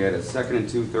down. You had a 2nd and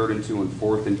 2, 3rd and 2, and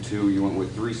 4th and 2. You went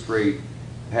with 3 straight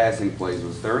passing plays.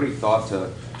 Was there any thought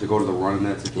to go to the run in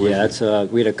that situation? Yeah,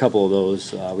 we had a couple of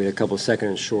those. We had a couple of 2nd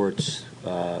and shorts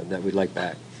that we'd like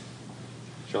back.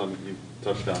 Sean, you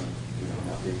touched on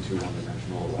not being too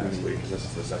one-dimensional last week. This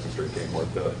is the second straight game where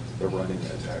the running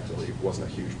attack really wasn't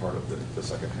a huge part of the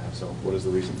second half. So what is the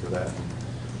reason for that?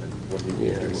 And what do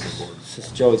you do moving forward?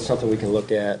 Joe, it's something we can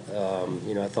look at.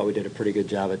 I thought we did a pretty good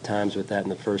job at times with that in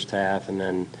the first half, and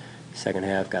then second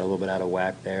half got a little bit out of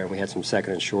whack there. And we had some 2nd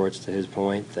and shorts, to his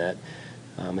point, that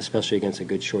especially against a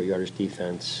good short yardage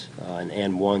defense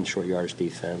and one short yardage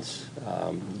defense,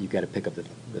 you've got to pick up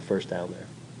the first down there.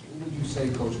 What would you say,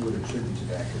 Coach, would attribute to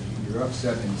that? Because you're up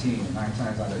 17, and 9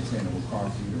 times out of 10 it will call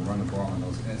for you to run the ball in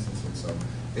those instances. So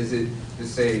is it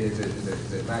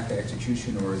lack of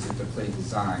execution, or is it the play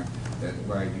design that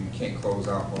why you can't close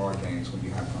out ball games when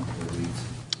you have comfortable leads?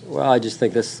 Well, I just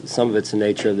think some of it's the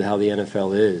nature of how the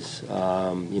NFL is.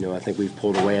 I think we've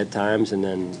pulled away at times, and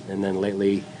then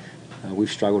lately we've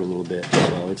struggled a little bit.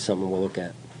 So it's something we'll look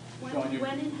at.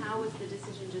 When and how was the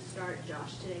decision to start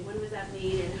Josh today? When was that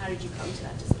made, and how did you come to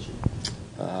that decision?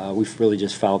 We've really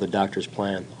just followed the doctor's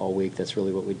plan all week. That's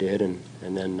really what we did, and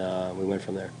then we went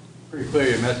from there. Pretty clear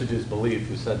your message is belief.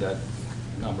 You said that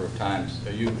a number of times.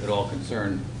 Are you at all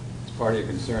concerned, it's part of your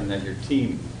concern that your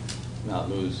team not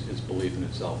lose its belief in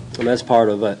itself? And that's part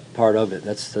of it.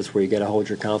 That's where you got to hold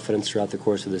your confidence throughout the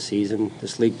course of the season.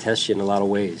 This league tests you in a lot of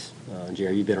ways.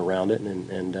 Jerry, you've been around it,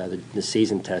 and the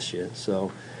season tests you.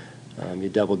 So you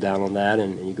double down on that,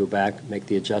 and you go back, make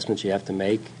the adjustments you have to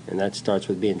make, and that starts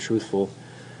with being truthful,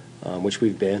 which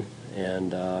we've been,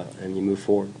 and you move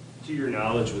forward. To your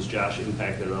knowledge, was Josh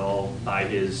impacted at all by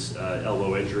his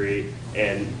elbow injury?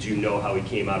 And do you know how he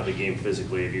came out of the game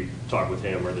physically? Have you talked with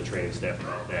him or the training staff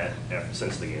about that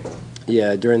since the game?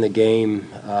 Yeah, during the game,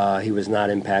 he was not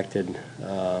impacted.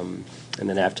 And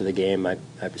then after the game, I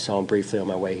saw him briefly on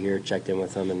my way here, checked in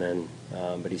with him, and then,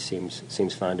 but he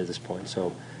seems fine to this point.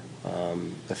 So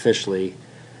officially,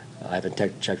 I haven't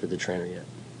checked with the trainer yet.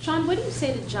 Sean, what do you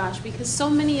say to Josh? Because so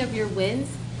many of your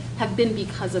wins have been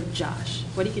because of Josh,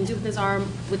 what he can do with his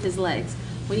arm, with his legs.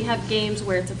 When you have games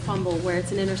where it's a fumble, where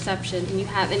it's an interception,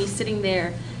 and he's sitting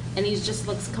there and he just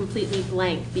looks completely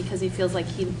blank because he feels like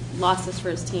he lost this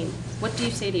for his team. What do you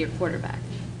say to your quarterback?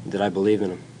 That I believe in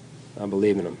him. I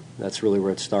believe in him. That's really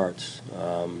where it starts.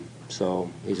 So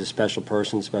he's a special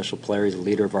person, special player. He's a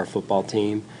leader of our football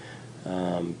team.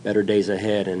 Better days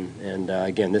ahead, and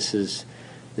again, this is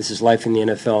life in the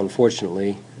NFL,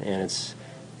 unfortunately, and it's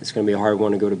going to be a hard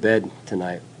one to go to bed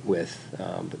tonight with.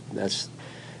 But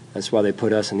that's why they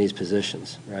put us in these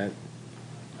positions, right?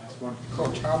 Last one.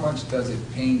 Coach, how much does it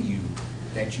pain you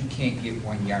that you can't get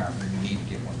 1 yard when you need to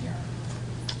get 1 yard?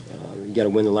 You got to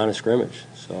win the line of scrimmage.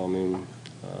 So, I mean,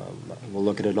 we'll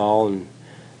look at it all, and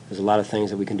there's a lot of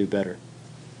things that we can do better.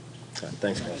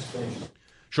 Thanks, guys.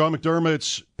 Sean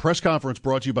McDermott's press conference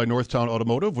brought to you by Northtown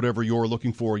Automotive. Whatever you're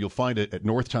looking for, you'll find it at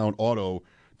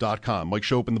northtownauto.com. Mike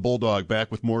Chopin, the Bulldog, back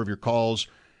with more of your calls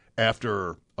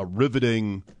after a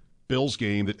riveting Bills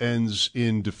game that ends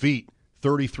in defeat,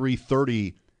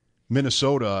 33-30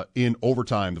 Minnesota in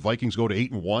overtime. The Vikings go to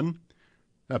 8-1.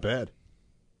 Not bad.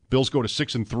 Bills go to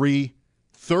 6-3.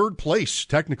 Third place,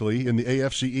 technically, in the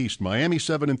AFC East. Miami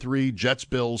 7-3, Jets,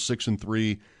 Bills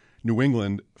 6-3, New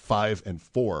England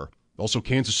 5-4. Also,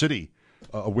 Kansas City,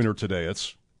 a winner today.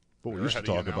 That's what we used to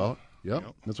talk about. Yep,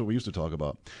 that's what we used to talk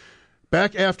about.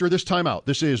 Back after this timeout.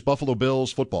 This is Buffalo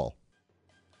Bills football.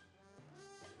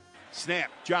 Snap.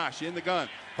 Josh in the gun.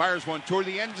 Fires one toward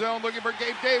the end zone. Looking for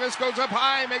Gabe Davis. Goes up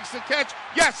high. Makes the catch.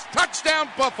 Yes. Touchdown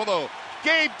Buffalo.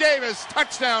 Gabe Davis.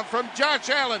 Touchdown from Josh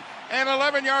Allen. An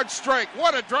 11-yard strike.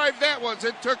 What a drive that was.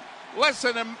 It took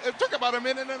about a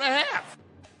minute and a half.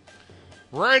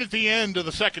 Right at the end of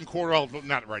the second quarter, well,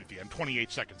 not right at the end, 28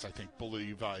 seconds, I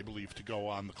believe, to go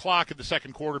on the clock. In the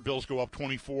second quarter, Bills go up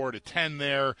 24-10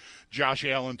 there. Josh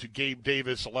Allen to Gabe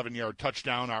Davis, 11-yard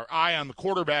touchdown. Our eye on the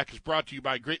quarterback is brought to you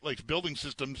by Great Lakes Building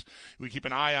Systems. We keep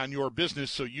an eye on your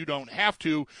business so you don't have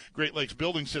to. Great Lakes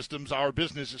Building Systems, our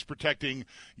business is protecting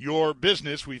your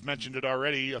business. We've mentioned it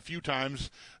already a few times,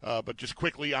 but just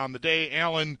quickly on the day,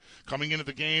 Allen coming into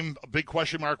the game, a big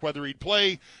question mark whether he'd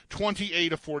play,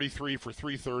 28 of 43 for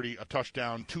 330, a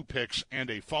touchdown, 2 picks, and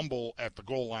a fumble at the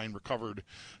goal line recovered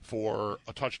for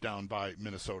a touchdown by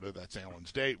Minnesota. That's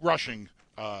Allen's day. Rushing,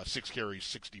 6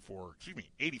 carries,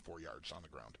 84 yards on the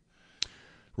ground.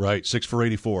 Right, 6 for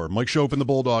 84. Mike Chopin, the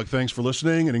Bulldog, thanks for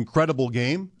listening. An incredible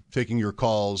game. Taking your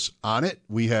calls on it.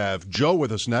 We have Joe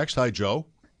with us next. Hi, Joe.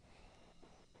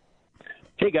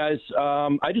 Hey, guys.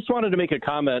 I just wanted to make a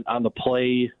comment on the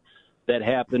play that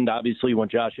happened, obviously, when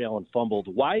Josh Allen fumbled.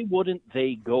 Why wouldn't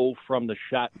they go from the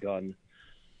shotgun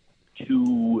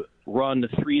to run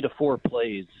 3 to 4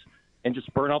 plays and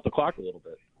just burn out the clock a little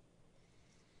bit?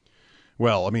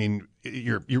 Well, I mean,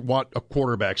 you want a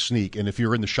quarterback sneak, and if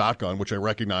you're in the shotgun, which I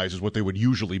recognize is what they would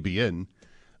usually be in,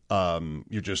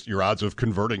 your odds of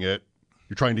converting it,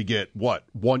 you're trying to get what?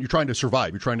 You're trying to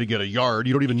survive. You're trying to get a yard.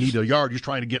 You don't even need a yard. You're just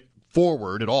trying to get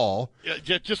forward at all. Yeah,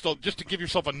 just to give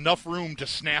yourself enough room to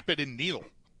snap it and kneel.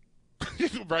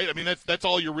 Right? I mean, that's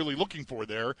all you're really looking for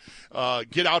there.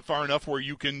 Get out far enough where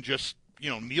you can just,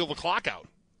 kneel the clock out.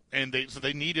 And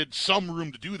they needed some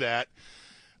room to do that.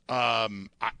 I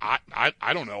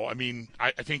don't know. I mean,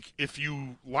 I think if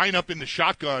you line up in the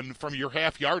shotgun from your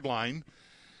half-yard line,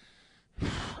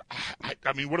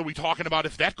 I mean, what are we talking about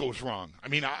if that goes wrong? I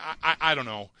mean, I don't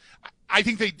know. I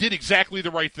think they did exactly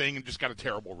the right thing and just got a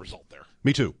terrible result there.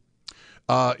 Me too.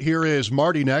 Here is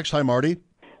Marty next. Hi, Marty.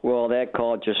 Well, that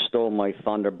call just stole my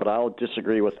thunder, but I'll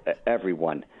disagree with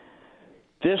everyone.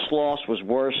 This loss was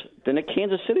worse than the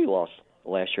Kansas City loss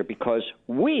last year because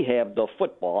we have the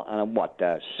football on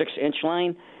the 6-inch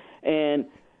line. And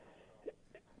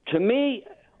to me,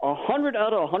 100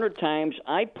 out of 100 times,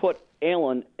 I put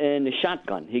Allen in the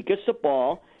shotgun. He gets the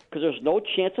ball because there's no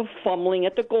chance of fumbling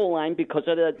at the goal line because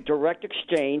of the direct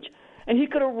exchange, and he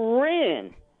could have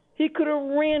ran. He could have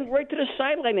ran right to the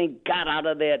sideline and got out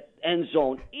of that end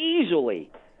zone easily.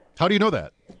 How do you know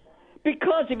that?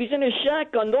 Because if he's in a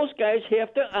shotgun, those guys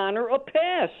have to honor a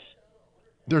pass.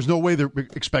 There's no way they're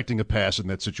expecting a pass in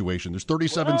that situation. There's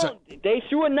 37 seconds. They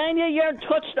threw a 98-yard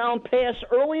touchdown pass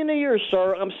early in the year,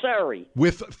 sir. I'm sorry.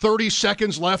 With 30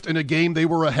 seconds left in a game they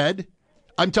were ahead?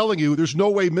 I'm telling you, there's no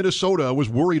way Minnesota was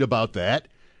worried about that.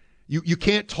 You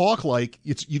can't talk like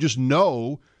you just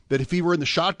know that if he were in the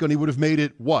shotgun, he would have made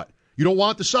it what? You don't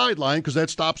want the sideline because that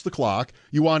stops the clock.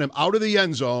 You want him out of the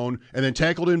end zone and then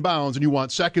tackled in bounds, and you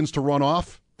want seconds to run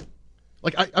off?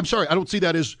 Like, I'm sorry, I don't see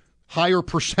that as higher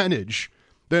percentage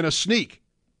than a sneak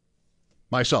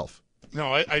myself.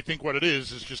 No, I think what it is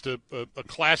just a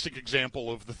classic example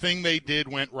of the thing they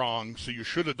did went wrong, so you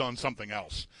should have done something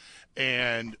else.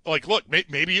 And, look,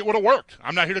 maybe it would have worked.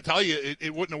 I'm not here to tell you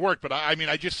it wouldn't have worked, but I mean,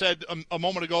 I just said a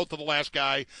moment ago to the last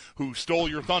guy who stole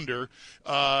your thunder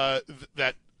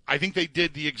that I think they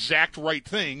did the exact right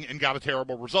thing and got a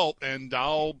terrible result, and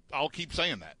I'll keep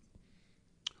saying that.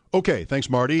 Okay, thanks,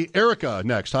 Marty. Erica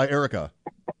next. Hi, Erica.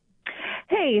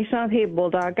 Hey, Sean Payne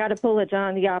Bulldog. Got to pull a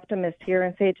John the Optimist here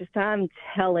and say, I'm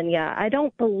telling you, I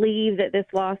don't believe that this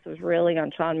loss was really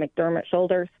on Sean McDermott's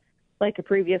shoulders, like a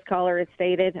previous caller had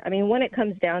stated. I mean, when it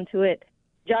comes down to it,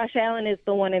 Josh Allen is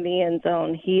the one in the end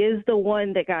zone. He is the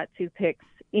one that got 2 picks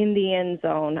in the end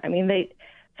zone. I mean, they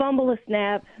fumble a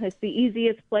snap. It's the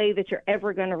easiest play that you're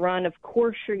ever going to run. Of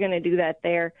course you're going to do that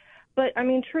there. But, I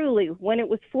mean, truly, when it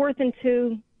was 4th and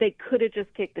 2, they could have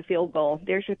just kicked the field goal.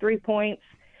 There's your 3 points.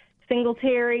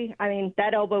 Singletary, I mean,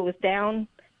 that elbow was down.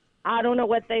 I don't know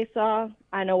what they saw.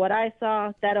 I know what I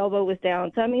saw. That elbow was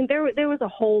down. So, I mean, there was a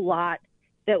whole lot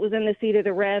that was in the seat of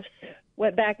the refs,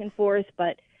 went back and forth.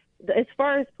 But as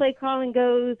far as play calling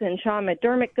goes and Sean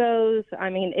McDermott goes, I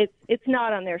mean, it's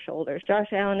not on their shoulders. Josh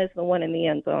Allen is the one in the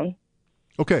end zone.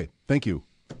 Okay, thank you.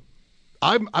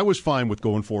 I was fine with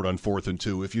going for it on 4th and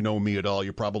 2. If you know me at all,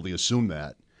 you probably assume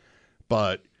that.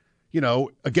 But, you know,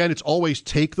 again, it's always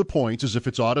take the points as if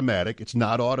it's automatic. It's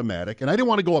not automatic. And I didn't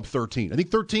want to go up 13. I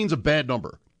think 13 is a bad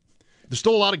number. There's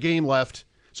still a lot of game left,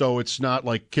 so it's not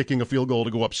like kicking a field goal to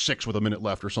go up 6 with a minute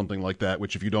left or something like that,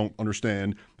 which if you don't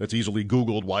understand, that's easily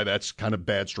Googled why that's kind of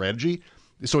bad strategy.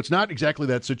 So it's not exactly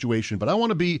that situation. But I want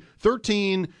to be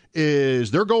 13 is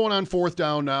they're going on 4th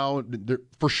down now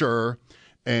for sure.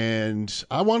 And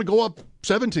I want to go up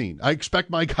 17. I expect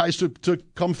my guys to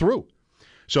come through.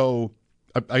 So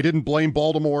I didn't blame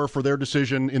Baltimore for their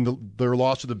decision in their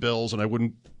loss to the Bills, and I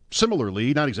wouldn't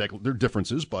similarly, not exactly, there are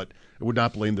differences, but I would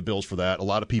not blame the Bills for that. A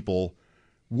lot of people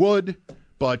would,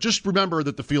 but just remember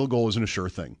that the field goal isn't a sure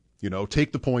thing. You know,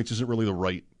 take the points isn't really the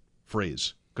right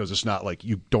phrase because it's not like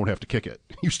you don't have to kick it.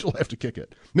 You still have to kick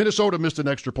it. Minnesota missed an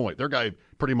extra point. Their guy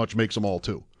pretty much makes them all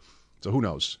too. So who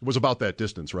knows? It was about that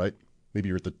distance, right? Maybe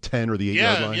you're at the 10 or the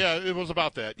 8-yard line. Yeah, it was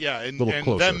about that. Yeah, and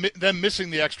them missing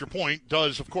the extra point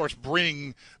does, of course,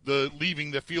 bring the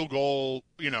leaving the field goal,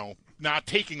 you know, not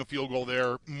taking a field goal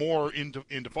there more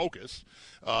into focus.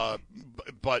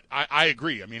 But I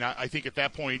agree. I mean, I think at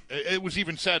that point, it was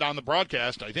even said on the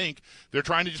broadcast, I think, they're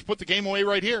trying to just put the game away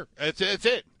right here. That's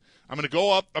it. I'm going to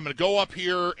go up. I'm going to go up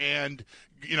here and,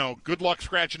 you know, good luck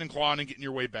scratching and clawing and getting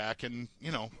your way back. And,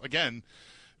 you know, again,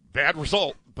 bad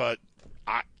result, but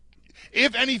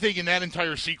if anything in that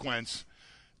entire sequence,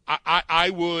 I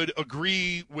would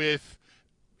agree with,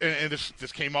 and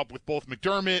this came up with both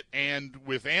McDermott and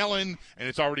with Allen, and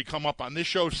it's already come up on this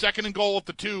show. 2nd and goal at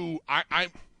the 2,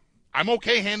 I'm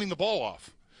okay handing the ball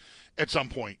off at some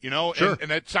point, you know, sure.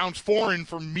 And that sounds foreign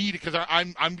for me because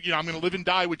I'm going to live and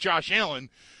die with Josh Allen,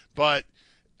 but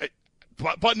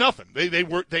nothing.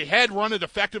 They had run it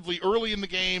effectively early in the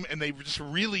game, and they just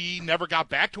really never got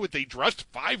back to it. They dressed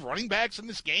 5 running backs in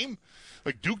this game.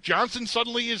 Like Duke Johnson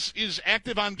suddenly is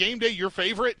active on game day, your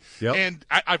favorite. Yep. And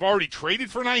I've already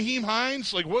traded for Nyheim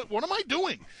Hines. Like what am I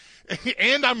doing?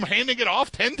 And I'm handing it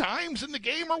off 10 times in the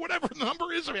game or whatever the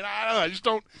number is. I mean, I don't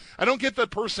know. I don't get the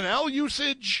personnel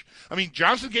usage. I mean,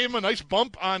 Johnson gave him a nice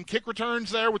bump on kick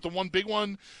returns there with the one big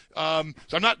one. So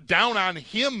I'm not down on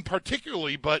him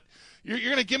particularly, but you're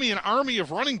going to give me an army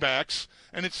of running backs,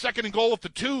 and it's 2nd and goal at the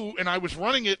 2, and I was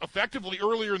running it effectively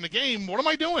earlier in the game. What am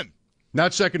I doing?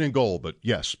 Not 2nd and goal, but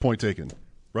yes, point taken.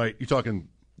 Right? You're talking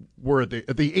we're at the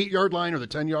 8-yard line or the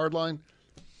 10-yard line?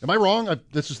 Am I wrong?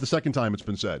 This is the second time it's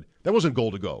been said. That wasn't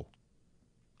goal to go.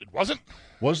 It wasn't?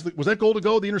 Was that goal to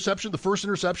go, the interception, the first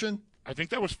interception? I think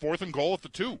that was 4th and goal at the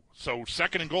 2. So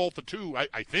 2nd and goal at the 2,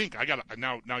 I think. I got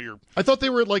now you're I thought they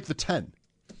were at like the 10.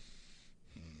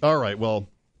 All right, well,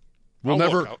 we'll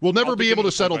I'll never be able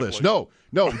to settle this. No,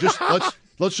 just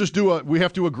let's just we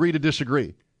have to agree to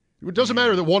disagree. It doesn't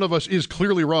matter that one of us is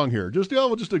clearly wrong here.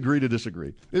 We'll just agree to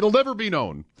disagree. It'll never be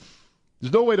known.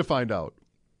 There's no way to find out.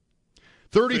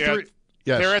 33.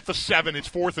 Yes. They're at the 7. It's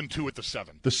 4th and 2 at the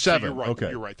 7. The 7. So you're right. Okay.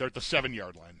 You're right. They're at the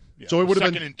 7-yard line. Yeah. So it would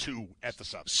have been 2nd and 2 at the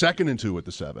 7. 2nd and 2 at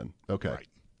the 7. Okay. Right.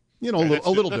 You know, a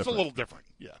little different. That's a little different.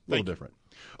 Yeah. A little different.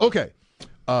 Okay.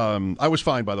 I was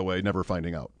fine, by the way, never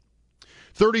finding out.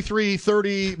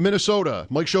 33-30 Minnesota.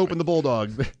 Mike Schopp and the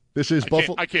Bulldog. This is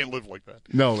Buffalo. I can't live like that.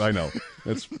 No, I know.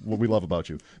 That's what we love about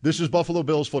you. This is Buffalo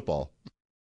Bills football.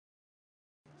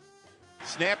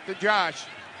 Snap to Josh.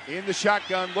 In the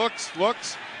shotgun. Looks.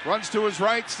 Runs to his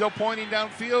right. Still pointing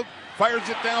downfield. Fires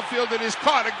it downfield. It is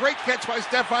caught. A great catch by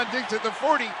Stefon Diggs at the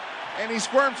 40. And he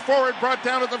squirms forward. Brought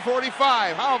down at the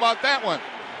 45. How about that one?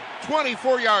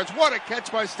 24 yards. What a catch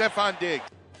by Stefon Diggs.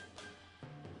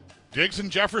 Diggs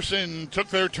and Jefferson took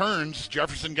their turns.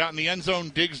 Jefferson got in the end zone.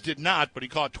 Diggs did not, but he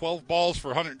caught 12 balls for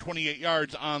 128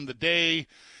 yards on the day,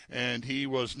 and he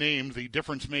was named the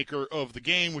difference maker of the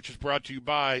game, which is brought to you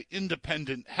by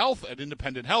Independent Health. At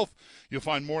Independent Health, you'll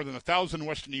find more than 1,000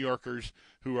 Western New Yorkers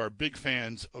who are big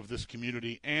fans of this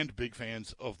community and big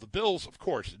fans of the Bills. Of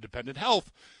course, Independent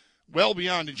Health, well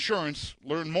beyond insurance.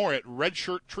 Learn more at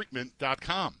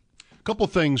redshirttreatment.com. A couple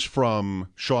things from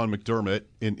Sean McDermott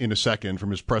in a second from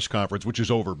his press conference, which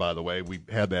is over, by the way. We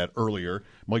had that earlier.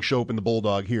 Mike Schopp and the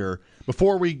Bulldog here.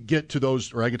 Before we get to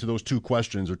those, or I get to those 2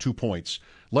 questions or 2 points,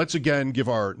 let's again give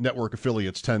our network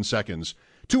affiliates 10 seconds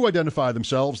to identify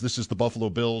themselves. This is the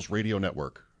Buffalo Bills Radio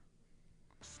Network.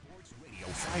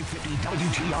 550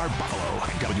 WTR Buffalo,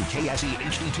 WKSE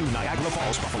HD2 Niagara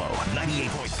Falls, Buffalo,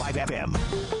 98.5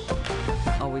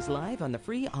 FM. Always live on the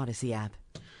free Odyssey app.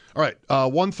 All right,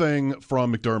 one thing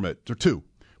from McDermott, or 2.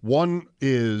 One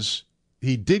is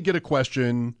he did get a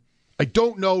question. I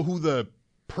don't know who the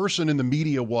person in the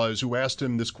media was who asked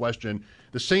him this question.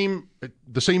 The same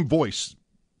voice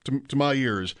to my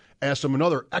ears asked him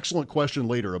another excellent question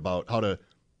later about how to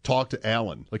talk to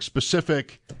Allen, like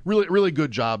specific, really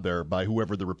good job there by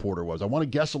whoever the reporter was. I want to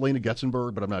guess Elena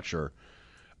Getzenberg, but I'm not sure.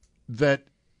 That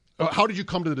how did you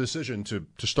come to the decision to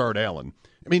start Allen?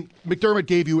 I mean, McDermott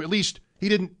gave you at least he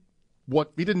didn't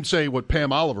say what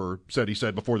Pam Oliver said he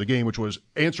said before the game, which was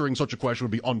answering such a question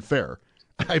would be unfair.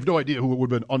 I have no idea who it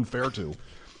would have been unfair to,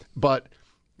 but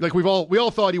like we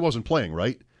all thought he wasn't playing,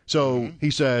 right? So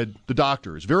he said the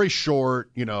doctors, very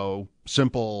short,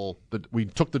 simple. That we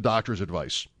took the doctor's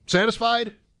advice.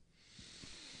 Satisfied?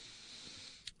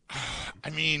 I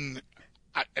mean,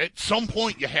 at some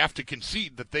point you have to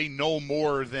concede that they know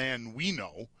more than we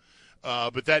know,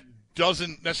 but that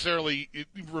doesn't necessarily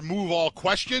remove all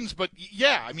questions. But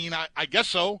yeah, I mean, I guess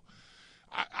so.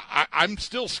 I'm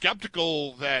still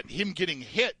skeptical that him getting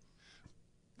hit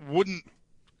wouldn't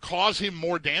cause him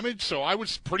more damage, so I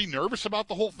was pretty nervous about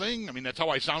the whole thing. I mean, that's how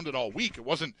I sounded all week. It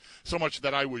wasn't so much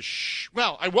that I was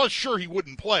I was sure he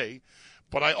wouldn't play,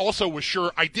 but I also was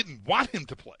sure I didn't want him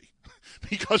to play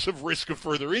because of risk of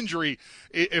further injury.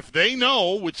 If they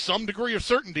know with some degree of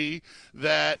certainty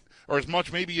that, or as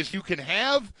much maybe as you can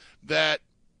have, that,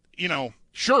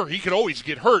 sure, he could always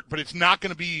get hurt, but it's not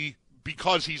going to be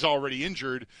because he's already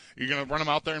injured. You're going to run him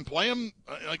out there and play him?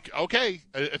 Okay,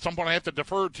 at some point I have to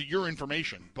defer to your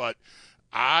information, but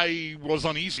I was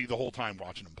uneasy the whole time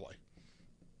watching him play.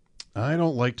 I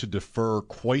don't like to defer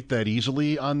quite that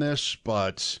easily on this,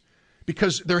 but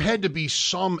because there had to be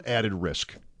some added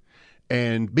risk,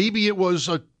 and maybe it was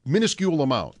a minuscule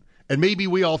amount, and maybe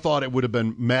we all thought it would have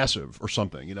been massive or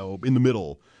something, in the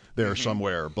middle there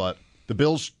somewhere, but the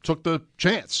Bills took the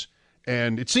chance.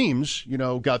 And it seems,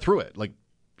 got through it. Like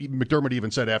McDermott even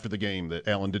said after the game that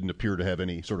Allen didn't appear to have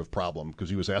any sort of problem because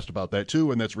he was asked about that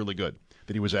too, and that's really good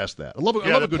that he was asked that. I love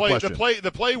a good question.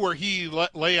 The play where he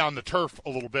lay on the turf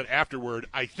a little bit afterward,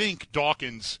 I think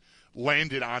Dawkins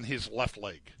landed on his left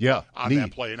leg. Yeah, on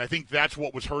that play, and I think that's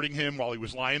what was hurting him while he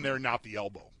was lying there, not the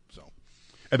elbow. So,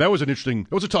 and that was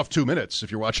it was a tough 2 minutes if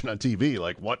you're watching on TV.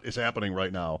 Like, what is happening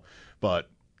right now? But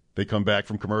they come back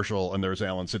from commercial, and there's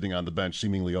Allen sitting on the bench,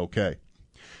 seemingly okay.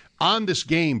 On this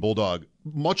game, Bulldog,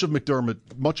 much of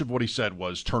what he said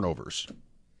was turnovers.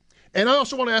 And I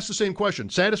also want to ask the same question.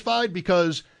 Satisfied?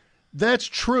 Because that's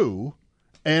true,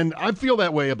 and I feel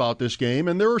that way about this game,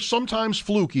 and there are sometimes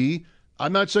fluky.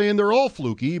 I'm not saying they're all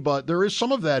fluky, but there is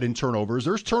some of that in turnovers.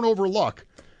 There's turnover luck.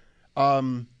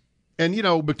 And,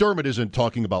 McDermott isn't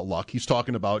talking about luck. He's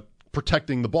talking about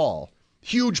protecting the ball.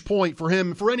 Huge point for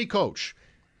him, for any coach.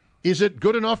 Is it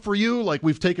good enough for you? Like,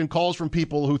 we've taken calls from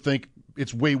people who think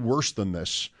it's way worse than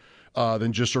this,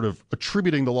 than just sort of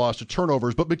attributing the loss to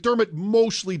turnovers. But McDermott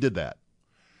mostly did that.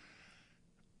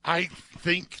 I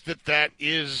think that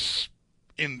is,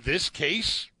 in this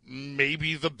case,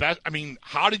 maybe the best. I mean,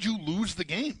 how did you lose the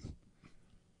game?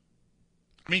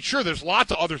 I mean, sure, there's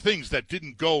lots of other things that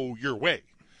didn't go your way.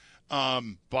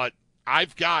 But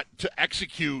I've got to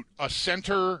execute a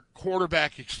center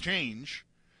quarterback exchange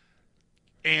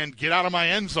and get out of my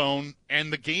end zone,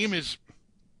 and the game is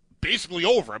basically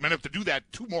over. I'm going to have to do that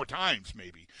 2 more times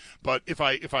maybe. But if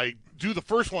I do the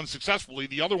first one successfully,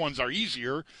 the other ones are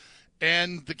easier,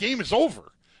 and the game is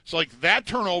over. So, like, that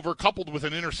turnover coupled with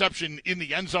an interception in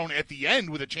the end zone at the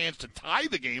end with a chance to tie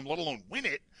the game, let alone win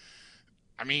it,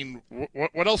 I mean,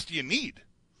 what else do you need?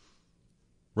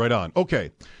 Right on. Okay.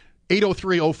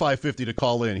 803-0550 to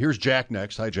call in. Here's Jack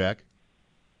next. Hi, Jack.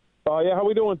 Yeah, how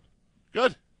we doing?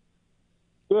 Good.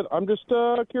 Good. I'm just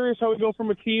curious how we go from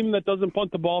a team that doesn't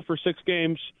punt the ball for 6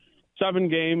 games, 7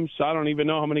 games, I don't even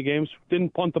know how many games,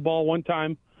 didn't punt the ball one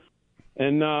time,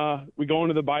 and we go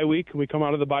into the bye week, and we come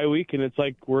out of the bye week, and it's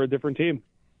like we're a different team.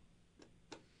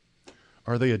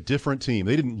 Are they a different team?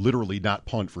 They didn't literally not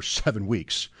punt for 7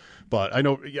 weeks, but I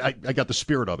know I got the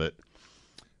spirit of it.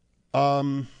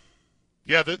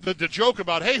 Yeah, the joke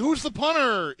about, hey, who's the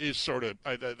punter is sort of,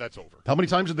 that's over. How many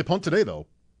times did they punt today, though?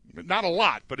 Not a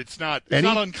lot, but it's not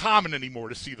uncommon anymore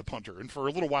to see the punter, and for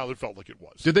a little while it felt like it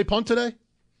was. Did they punt today?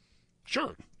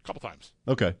 Sure. A couple times.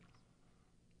 Okay.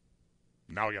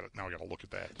 Now I got to look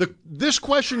at that. This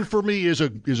question for me is a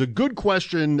good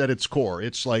question at its core.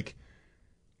 It's like,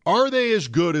 are they as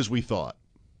good as we thought?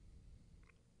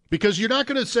 Because you're not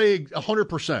going to say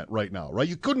 100% right now, right?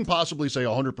 You couldn't possibly say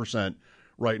 100%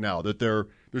 right now that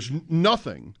there's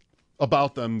nothing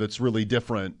about them that's really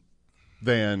different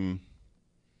than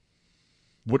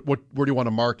where do you want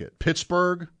to mark it?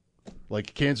 Pittsburgh,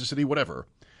 like Kansas City, whatever.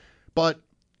 But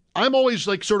I'm always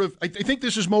like I think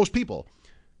this is most people.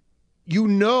 You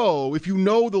know, if you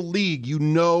know the league, you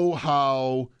know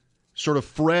how sort of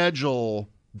fragile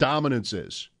dominance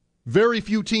is. Very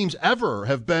few teams ever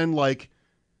have been like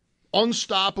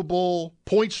unstoppable,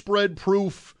 point spread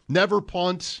proof, never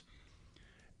punt.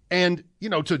 And,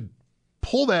 to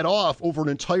pull that off over an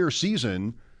entire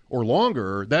season or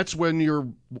longer, that's when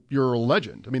you're a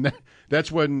legend. I mean,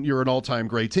 that's when you're an all-time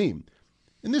great team.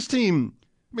 And this team,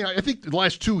 I think the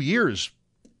last 2 years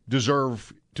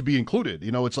deserve to be included.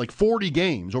 It's like 40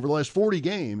 games. Over the last 40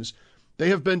 games, they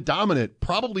have been dominant,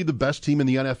 probably the best team in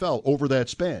the NFL over that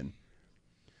span.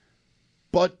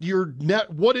 But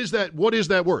what is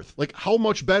that worth? Like, how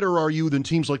much better are you than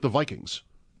teams like the Vikings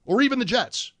or even the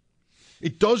Jets?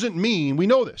 It doesn't mean, we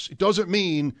know this, it doesn't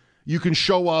mean you can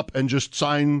show up and just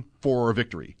sign for a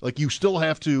victory. Like, you still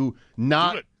have to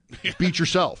not beat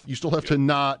yourself. You still have to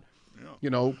not,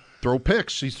 throw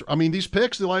picks. These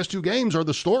picks, the last 2 games are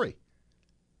the story.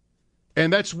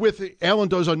 And that's with Allen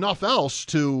does enough else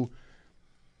to,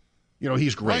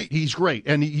 he's great. Right. He's great.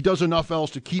 And he does enough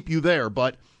else to keep you there.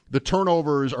 But the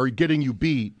turnovers are getting you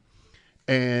beat.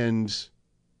 And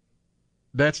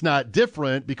that's not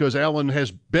different because Allen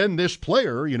has been this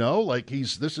player,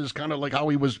 this is kind of like how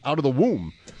he was out of the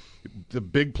womb. The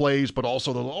big plays, but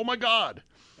also oh my God.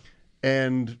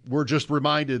 And we're just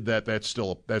reminded that that's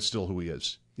still who he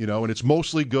is. And it's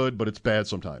mostly good, but it's bad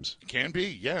sometimes. Can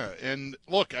be, yeah. And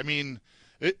look,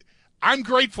 I'm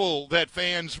grateful that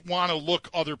fans want to look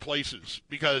other places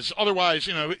because otherwise,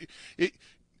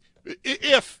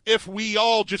 if we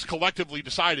all just collectively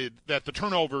decided that the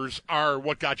turnovers are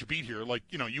what got you beat here, like,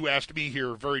 you asked me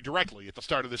here very directly at the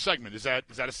start of this segment, is that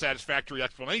a satisfactory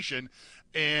explanation?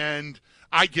 And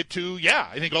I get to,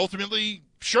 I think ultimately,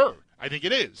 sure, I think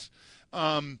it is.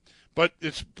 But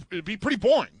it'd be pretty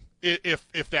boring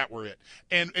if that were it.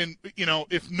 And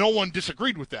if no one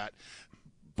disagreed with that.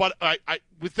 But I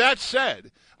with that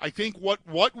said, I think what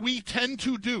we tend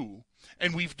to do,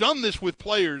 and we've done this with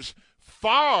players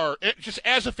just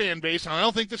as a fan base, and I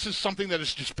don't think this is something that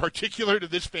is just particular to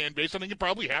this fan base. I think it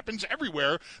probably happens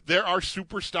everywhere. There are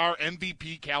superstar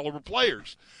MVP caliber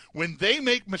players. When they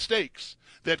make mistakes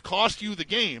that cost you the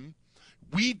game,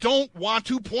 we don't want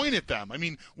to point at them.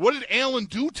 What did Allen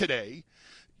do today?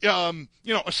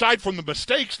 Aside from the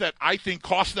mistakes that I think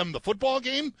cost them the football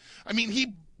game,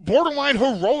 he borderline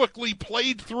heroically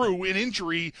played through an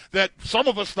injury that some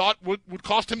of us thought would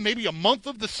cost him maybe a month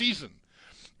of the season.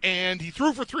 And he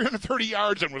threw for 330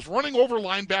 yards and was running over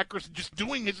linebackers and just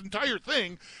doing his entire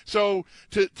thing. So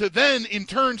to then in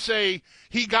turn say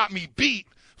he got me beat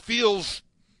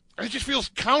it just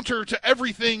feels counter to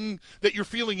everything that you're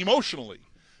feeling emotionally.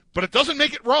 But it doesn't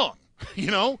make it wrong.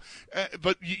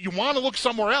 But you want to look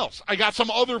somewhere else. I got some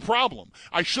other problem.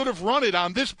 I should have run it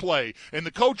on this play, and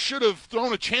the coach should have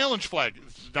thrown a challenge flag.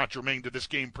 It's not germane to this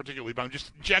game particularly, but I'm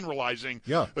just generalizing.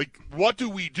 Yeah. Like, what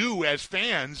do we do as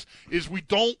fans is we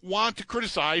don't want to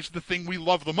criticize the thing we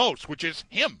love the most, which is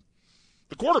him,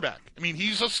 the quarterback.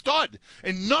 He's a stud,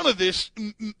 and none of this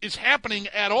is happening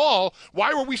at all.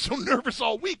 Why were we so nervous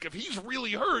all week? If he's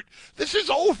really hurt, this is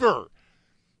over,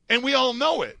 and we all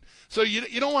know it. So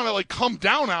you don't want to come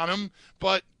down on him,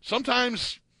 but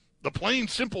sometimes the plain,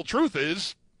 simple truth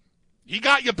is he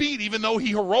got you beat even though he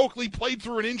heroically played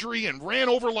through an injury and ran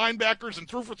over linebackers and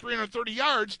threw for 330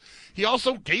 yards. He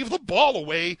also gave the ball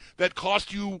away that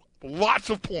cost you lots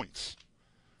of points.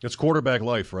 It's quarterback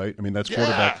life, right? That's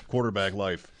quarterback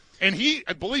life. And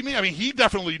believe me, he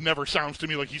definitely never sounds to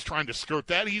me like he's trying to skirt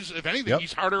that. If anything,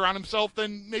 he's harder on himself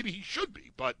than maybe he should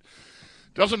be, but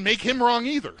doesn't make him wrong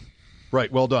either. Right,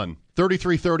 well done.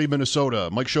 33-30 Minnesota.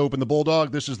 Mike Schopp and the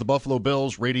Bulldog. This is the Buffalo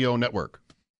Bills Radio Network.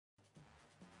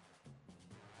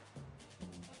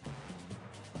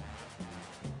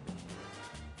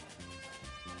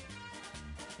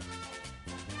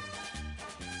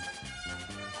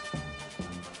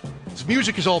 This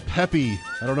music is all peppy.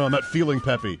 I don't know, I'm not feeling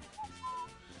peppy.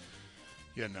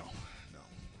 Yeah, no.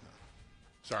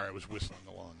 Sorry, I was whistling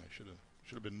along. I should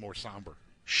have been more somber.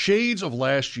 Shades of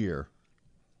last year.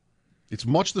 It's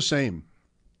much the same,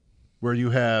 where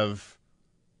you have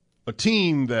a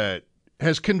team that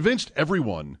has convinced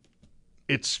everyone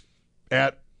it's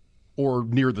at or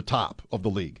near the top of the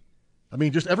league. I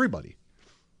mean, just everybody.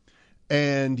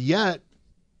 And yet,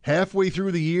 halfway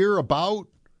through the year, I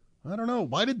don't know,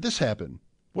 why did this happen?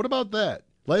 What about that?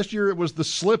 Last year, it was the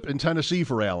slip in Tennessee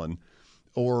for Allen,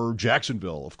 or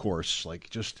Jacksonville, of course.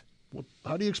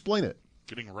 How do you explain it?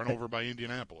 Getting run over by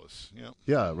Indianapolis. Yeah.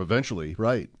 Yeah, eventually,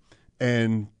 right.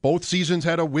 And both seasons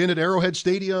had a win at Arrowhead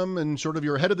Stadium, and sort of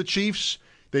you're ahead of the Chiefs.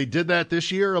 They did that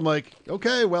this year. I'm like,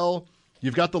 okay, well,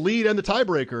 you've got the lead and the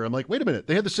tiebreaker. I'm like, wait a minute.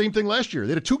 They had the same thing last year.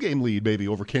 They had a 2-game lead maybe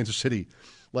over Kansas City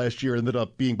last year, ended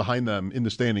up being behind them in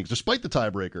the standings despite the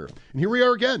tiebreaker. And here we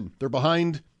are again. They're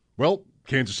behind, well,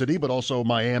 Kansas City, but also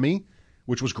Miami,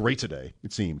 which was great today,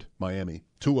 it seemed. Miami.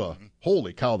 Tua,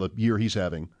 holy cow, the year he's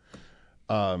having.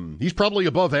 He's probably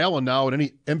above Allen now in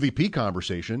any MVP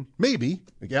conversation. Maybe.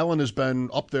 Allen has been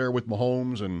up there with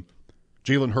Mahomes and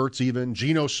Jalen Hurts even,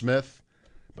 Geno Smith.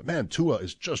 But man, Tua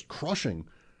is just crushing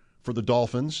for the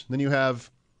Dolphins. Then you have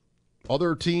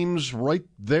other teams right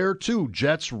there too.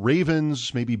 Jets,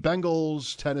 Ravens, maybe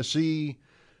Bengals, Tennessee.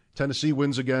 Tennessee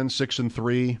wins again,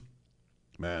 6-3.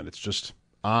 Man, it's just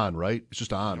on, right? It's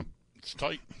just on. It's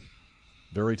tight.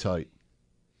 Very tight.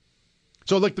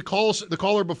 So like the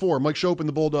caller before, Mike Shopin,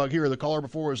 the Bulldog here, the caller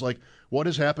before is like, what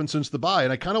has happened since the bye?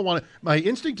 And I kind of want to, my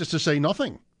instinct is to say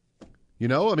nothing. You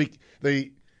know, I mean,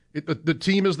 the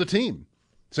team is the team.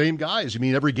 Same guys. I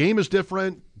mean, every game is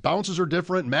different. Bounces are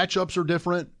different. Matchups are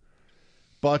different.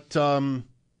 But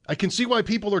I can see why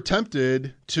people are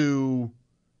tempted to,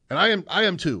 and I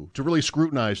am too, to really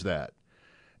scrutinize that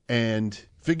and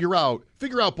figure out,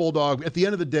 Bulldog, at the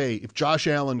end of the day, if Josh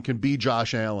Allen can be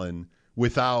Josh Allen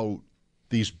without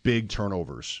these big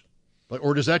turnovers?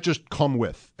 Or does that just come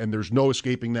with, and there's no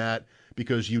escaping that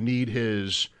because you need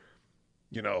his,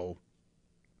 you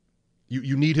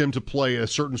need him to play a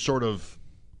certain sort of,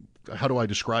 how do I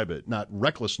describe it? Not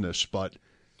recklessness, but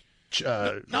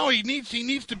no, he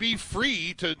needs to be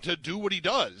free to do what he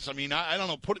does. I mean, I don't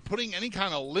know, putting any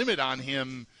kind of limit on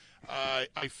him,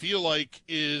 I feel like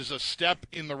is a step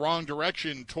in the wrong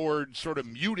direction toward sort of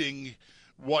muting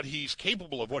what he's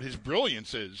capable of, what his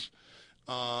brilliance is.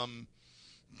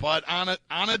 But on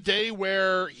a day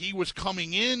where he was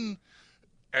coming in,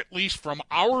 at least from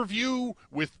our view,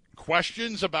 with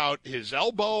questions about his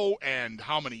elbow and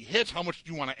how many hits, how much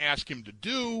do you want to ask him to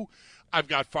do? I've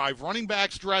got 5 running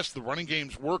backs dressed. The running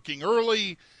game's working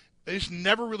early. They just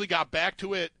never really got back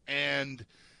to it. And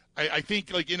I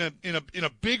think like in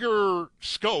a bigger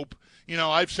scope, you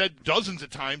know, I've said dozens of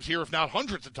times here, if not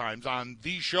hundreds of times on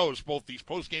these shows, both these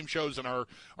post-game shows and our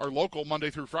local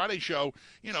Monday through Friday show,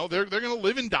 you know, they're going to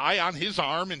live and die on his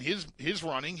arm and his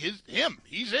running, him.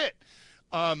 He's it.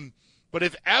 But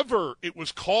if ever it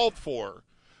was called for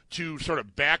to sort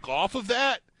of back off of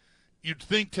that, you'd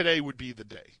think today would be the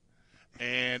day.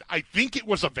 And I think it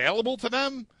was available to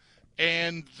them,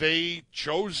 and they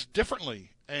chose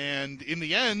differently. And in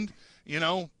the end, you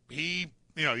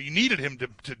needed him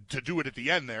to do it at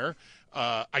the end there.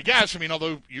 I guess, I mean,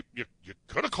 although you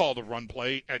could have called a run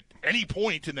play at any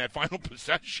point in that final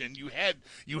possession, you had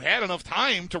enough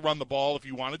time to run the ball if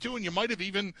you wanted to, and you might have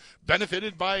even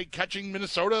benefited by catching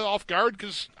Minnesota off guard,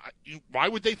 because why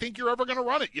would they think you're ever going to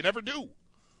run it? You never do.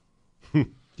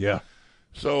 Yeah.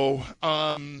 So,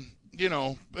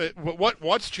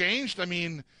 what's changed? I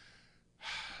mean,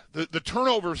 the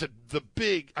turnovers at the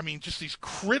big, I mean, just these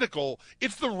critical,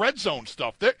 it's the red zone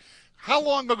stuff. How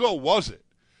long ago was it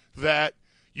that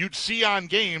you'd see on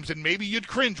games, and maybe you'd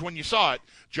cringe when you saw it,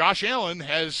 Josh Allen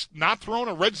has not thrown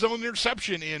a red zone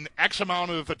interception in X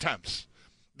amount of attempts?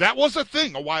 That was a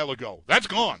thing a while ago. That's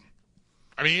gone.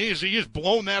 I mean, he has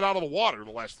blown that out of the water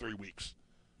the last 3 weeks.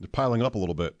 They're piling up a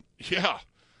little bit. Yeah.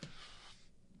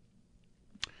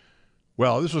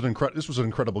 Well, this was an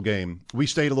incredible game. We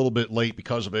stayed a little bit late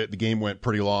because of it. The game went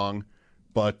pretty long,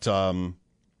 but got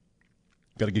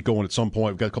to get going at some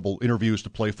point. We've got a couple interviews to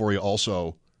play for you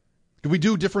also. Did we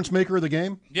do difference maker of the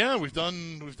game? Yeah, we've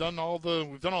done all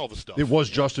the stuff. It was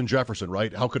Justin Jefferson,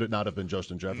 right? How could it not have been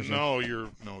Justin Jefferson? No, you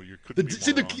couldn't.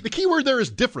 The key word there is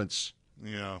difference.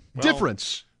 Yeah,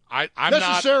 difference. I'm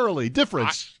necessarily not,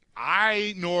 difference.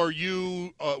 I nor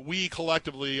you, we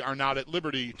collectively are not at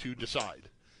liberty to decide.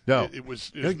 No, it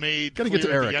was made clear get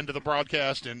to Eric at the end of the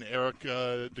broadcast, and Eric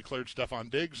declared Stephon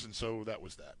Diggs, and so that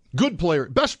was that. Good player,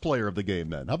 best player of the game.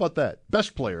 Then how about that?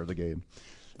 Best player of the game.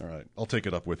 All right, I'll take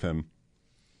it up with him.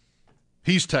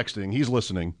 He's texting. He's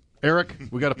listening. Eric,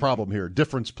 we got a problem here.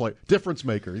 Difference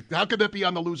maker. How could that be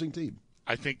on the losing team?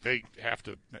 I think they have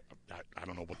to. I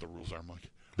don't know what the rules are, Mike.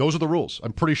 Those are the rules.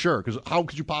 I'm pretty sure. Because how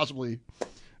could you possibly?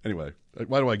 Anyway,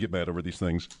 why do I get mad over these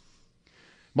things?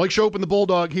 Mike Schopp and the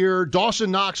Bulldog here. Dawson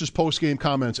Knox's post-game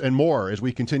comments and more as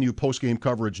we continue post-game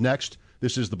coverage next.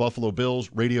 This is the Buffalo Bills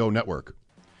Radio Network.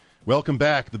 Welcome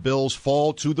back. The Bills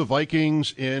fall to the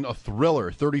Vikings in a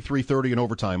thriller, 33-30 in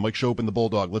overtime. Mike Schopp and the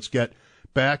Bulldog. Let's get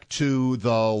back to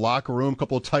the locker room. A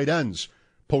couple of tight ends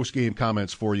post-game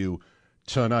comments for you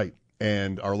tonight.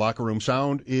 And our locker room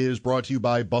sound is brought to you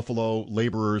by Buffalo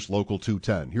Laborers Local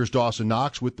 210. Here's Dawson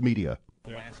Knox with the media.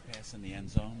 The last pass in the end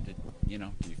zone, do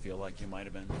you feel like you might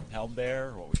have been held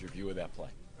there? What was your view of that play?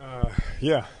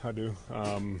 Yeah, I do.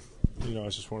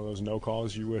 It's just one of those no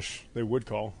calls you wish they would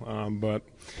call, but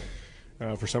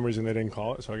for some reason they didn't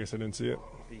call it, so I guess I didn't see it.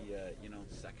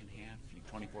 The second half,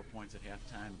 24 points at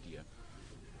halftime.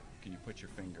 Can you put your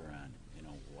finger on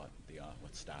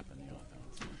what's stopping the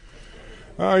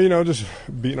offense? Just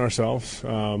beating ourselves.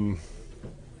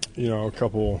 A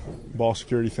couple ball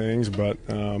security things, but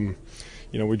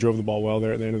we drove the ball well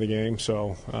there at the end of the game,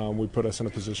 so we put us in a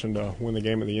position to win the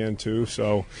game at the end too.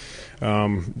 So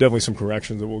definitely some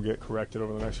corrections that will get corrected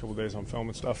over the next couple of days on film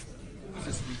and stuff. What's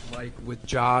this week like with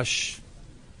Josh,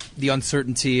 the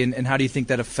uncertainty, and how do you think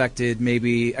that affected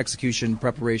maybe execution,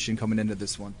 preparation coming into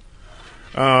this one?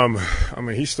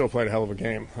 He still played a hell of a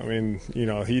game.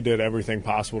 He did everything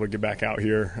possible to get back out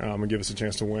here and give us a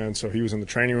chance to win. So he was in the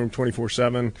training room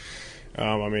 24/7.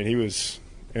 He was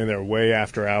in there way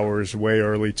after hours, way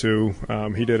early too.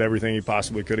 He did everything he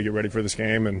possibly could to get ready for this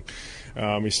game, and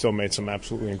he still made some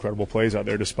absolutely incredible plays out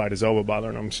there despite his elbow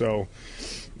bothering him. So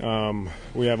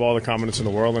we have all the confidence in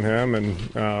the world in him,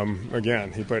 and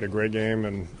again, he played a great game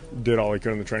and did all he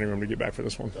could in the training room to get back for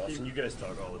this one. Dawson, you guys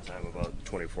talk all the time about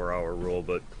the 24-hour rule,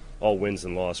 but all wins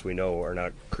and loss we know are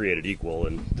not created equal,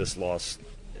 and this loss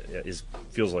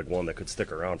feels like one that could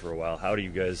stick around for a while. How do you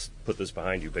guys put this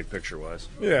behind you, big picture-wise?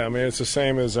 Yeah, it's the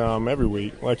same as every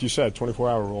week. Like you said,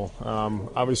 24-hour rule.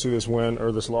 Obviously, this win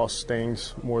or this loss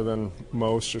stings more than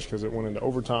most just because it went into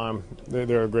overtime.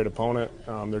 They're a great opponent.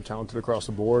 They're talented across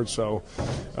the board. So,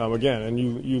 again, and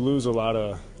you lose a lot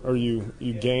of, or you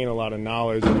gain a lot of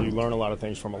knowledge and you learn a lot of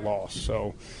things from a loss.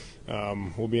 So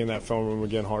we'll be in that film room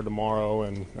again hard tomorrow,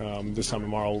 and this time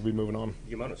tomorrow we'll be moving on.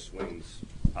 The amount of swings,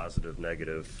 positive,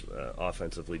 negative,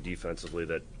 offensively, defensively,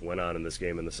 that went on in this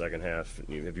game in the second half.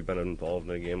 Have you been involved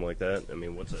in a game like that?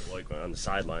 What's it like on the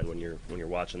sideline when you're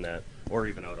watching that, or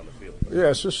even out on the field? Yeah,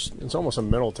 it's almost a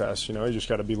mental test. You just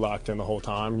got to be locked in the whole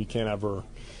time. You can't ever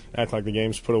act like the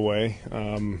game's put away.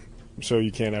 So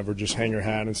you can't ever just hang your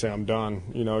hat and say I'm done.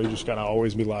 You just got to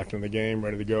always be locked in the game,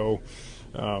 ready to go.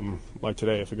 Like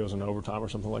today, if it goes into overtime or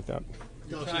something like that.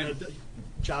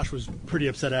 Josh was pretty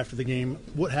upset after the game.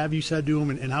 What have you said to him,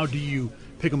 and how do you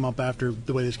pick him up after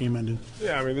the way this game ended?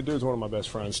 Yeah, the dude's one of my best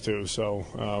friends too, so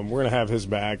we're going to have his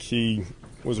back. He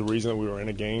was the reason that we were in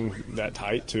a game that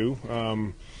tight too.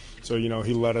 So,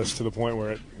 he led us to the point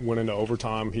where it went into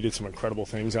overtime. He did some incredible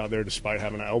things out there despite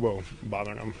having an elbow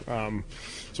bothering him.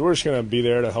 So we're just going to be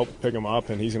there to help pick him up,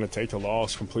 and he's going to take the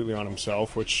loss completely on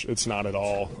himself, which it's not at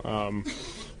all.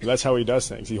 That's how he does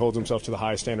things. He holds himself to the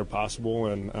highest standard possible,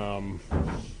 and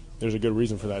there's a good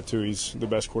reason for that, too. He's the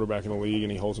best quarterback in the league,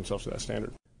 and he holds himself to that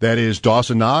standard. That is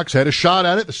Dawson Knox. Had a shot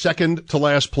at it, the second to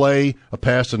last play, a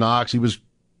pass to Knox. He was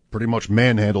pretty much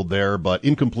manhandled there, but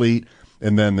incomplete.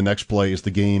 And then the next play is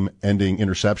the game-ending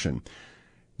interception.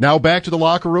 Now back to the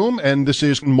locker room, and this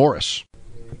is Morris.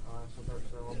 Being honest with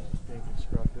ourselves, being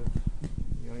constructive.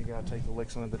 You got to take the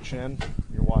licks under the chin.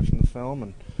 You're watching the film,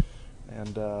 and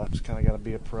just kind of got to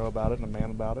be a pro about it and a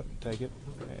man about it, take it,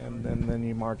 and then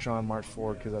you march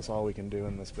forward, because that's all we can do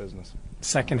in this business.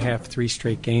 Second half, 3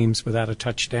 straight games without a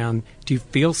touchdown. Do you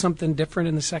feel something different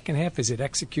in the second half? Is it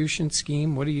execution,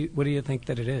 scheme? What do you think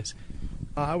that it is?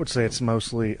 I would say it's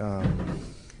mostly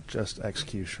just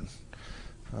execution.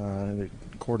 The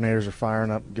coordinators are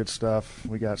firing up good stuff.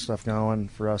 We got stuff going.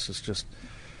 For us, it's just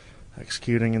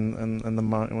executing and when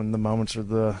the moments are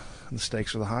the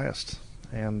stakes are the highest.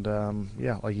 And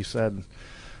like you said,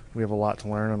 we have a lot to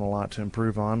learn and a lot to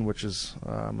improve on, which is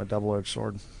a double-edged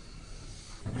sword.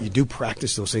 You do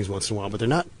practice those things once in a while, but they're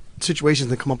not situations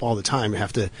that come up all the time. You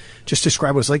have to just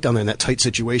describe what it's like down there in that tight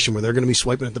situation where they're going to be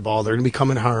swiping at the ball, they're going to be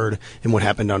coming hard, and what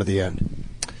happened down at the end.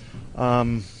 Well,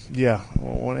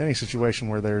 in any situation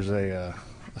where there's a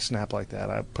snap like that,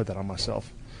 I put that on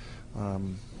myself.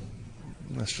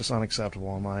 That's just unacceptable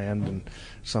on my end, and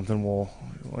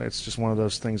it's just one of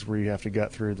those things where you have to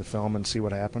gut through the film and see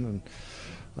what happened.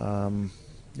 And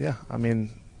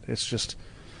it's just,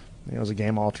 it was a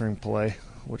game-altering play,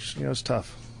 which is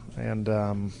tough,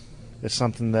 and it's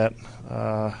something that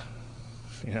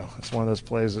it's one of those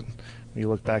plays that when you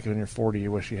look back when you're 40,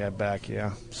 you wish you had back.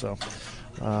 Yeah, so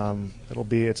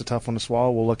it's a tough one to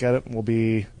swallow. We'll look at it, and we'll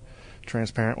be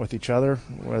transparent with each other,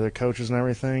 whether coaches and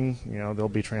everything. They'll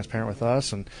be transparent with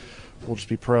us, and we'll just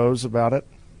be pros about it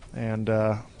and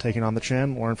take it on the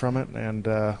chin, learn from it, and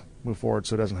move forward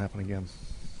so it doesn't happen again.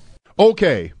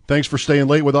 Okay, thanks for staying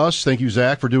late with us. Thank you,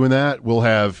 Zach, for doing that. We'll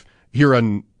have here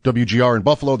on WGR in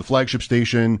Buffalo, the flagship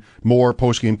station, more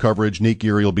post-game coverage. Nate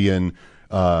Geary will be in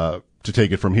to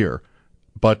take it from here.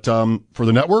 But for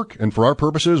the network and for our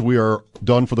purposes, we are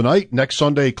done for the night. Next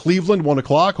Sunday, Cleveland, 1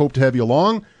 o'clock. Hope to have you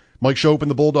along. Mike Schopp and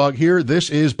the Bulldog here.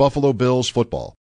 This is Buffalo Bills football.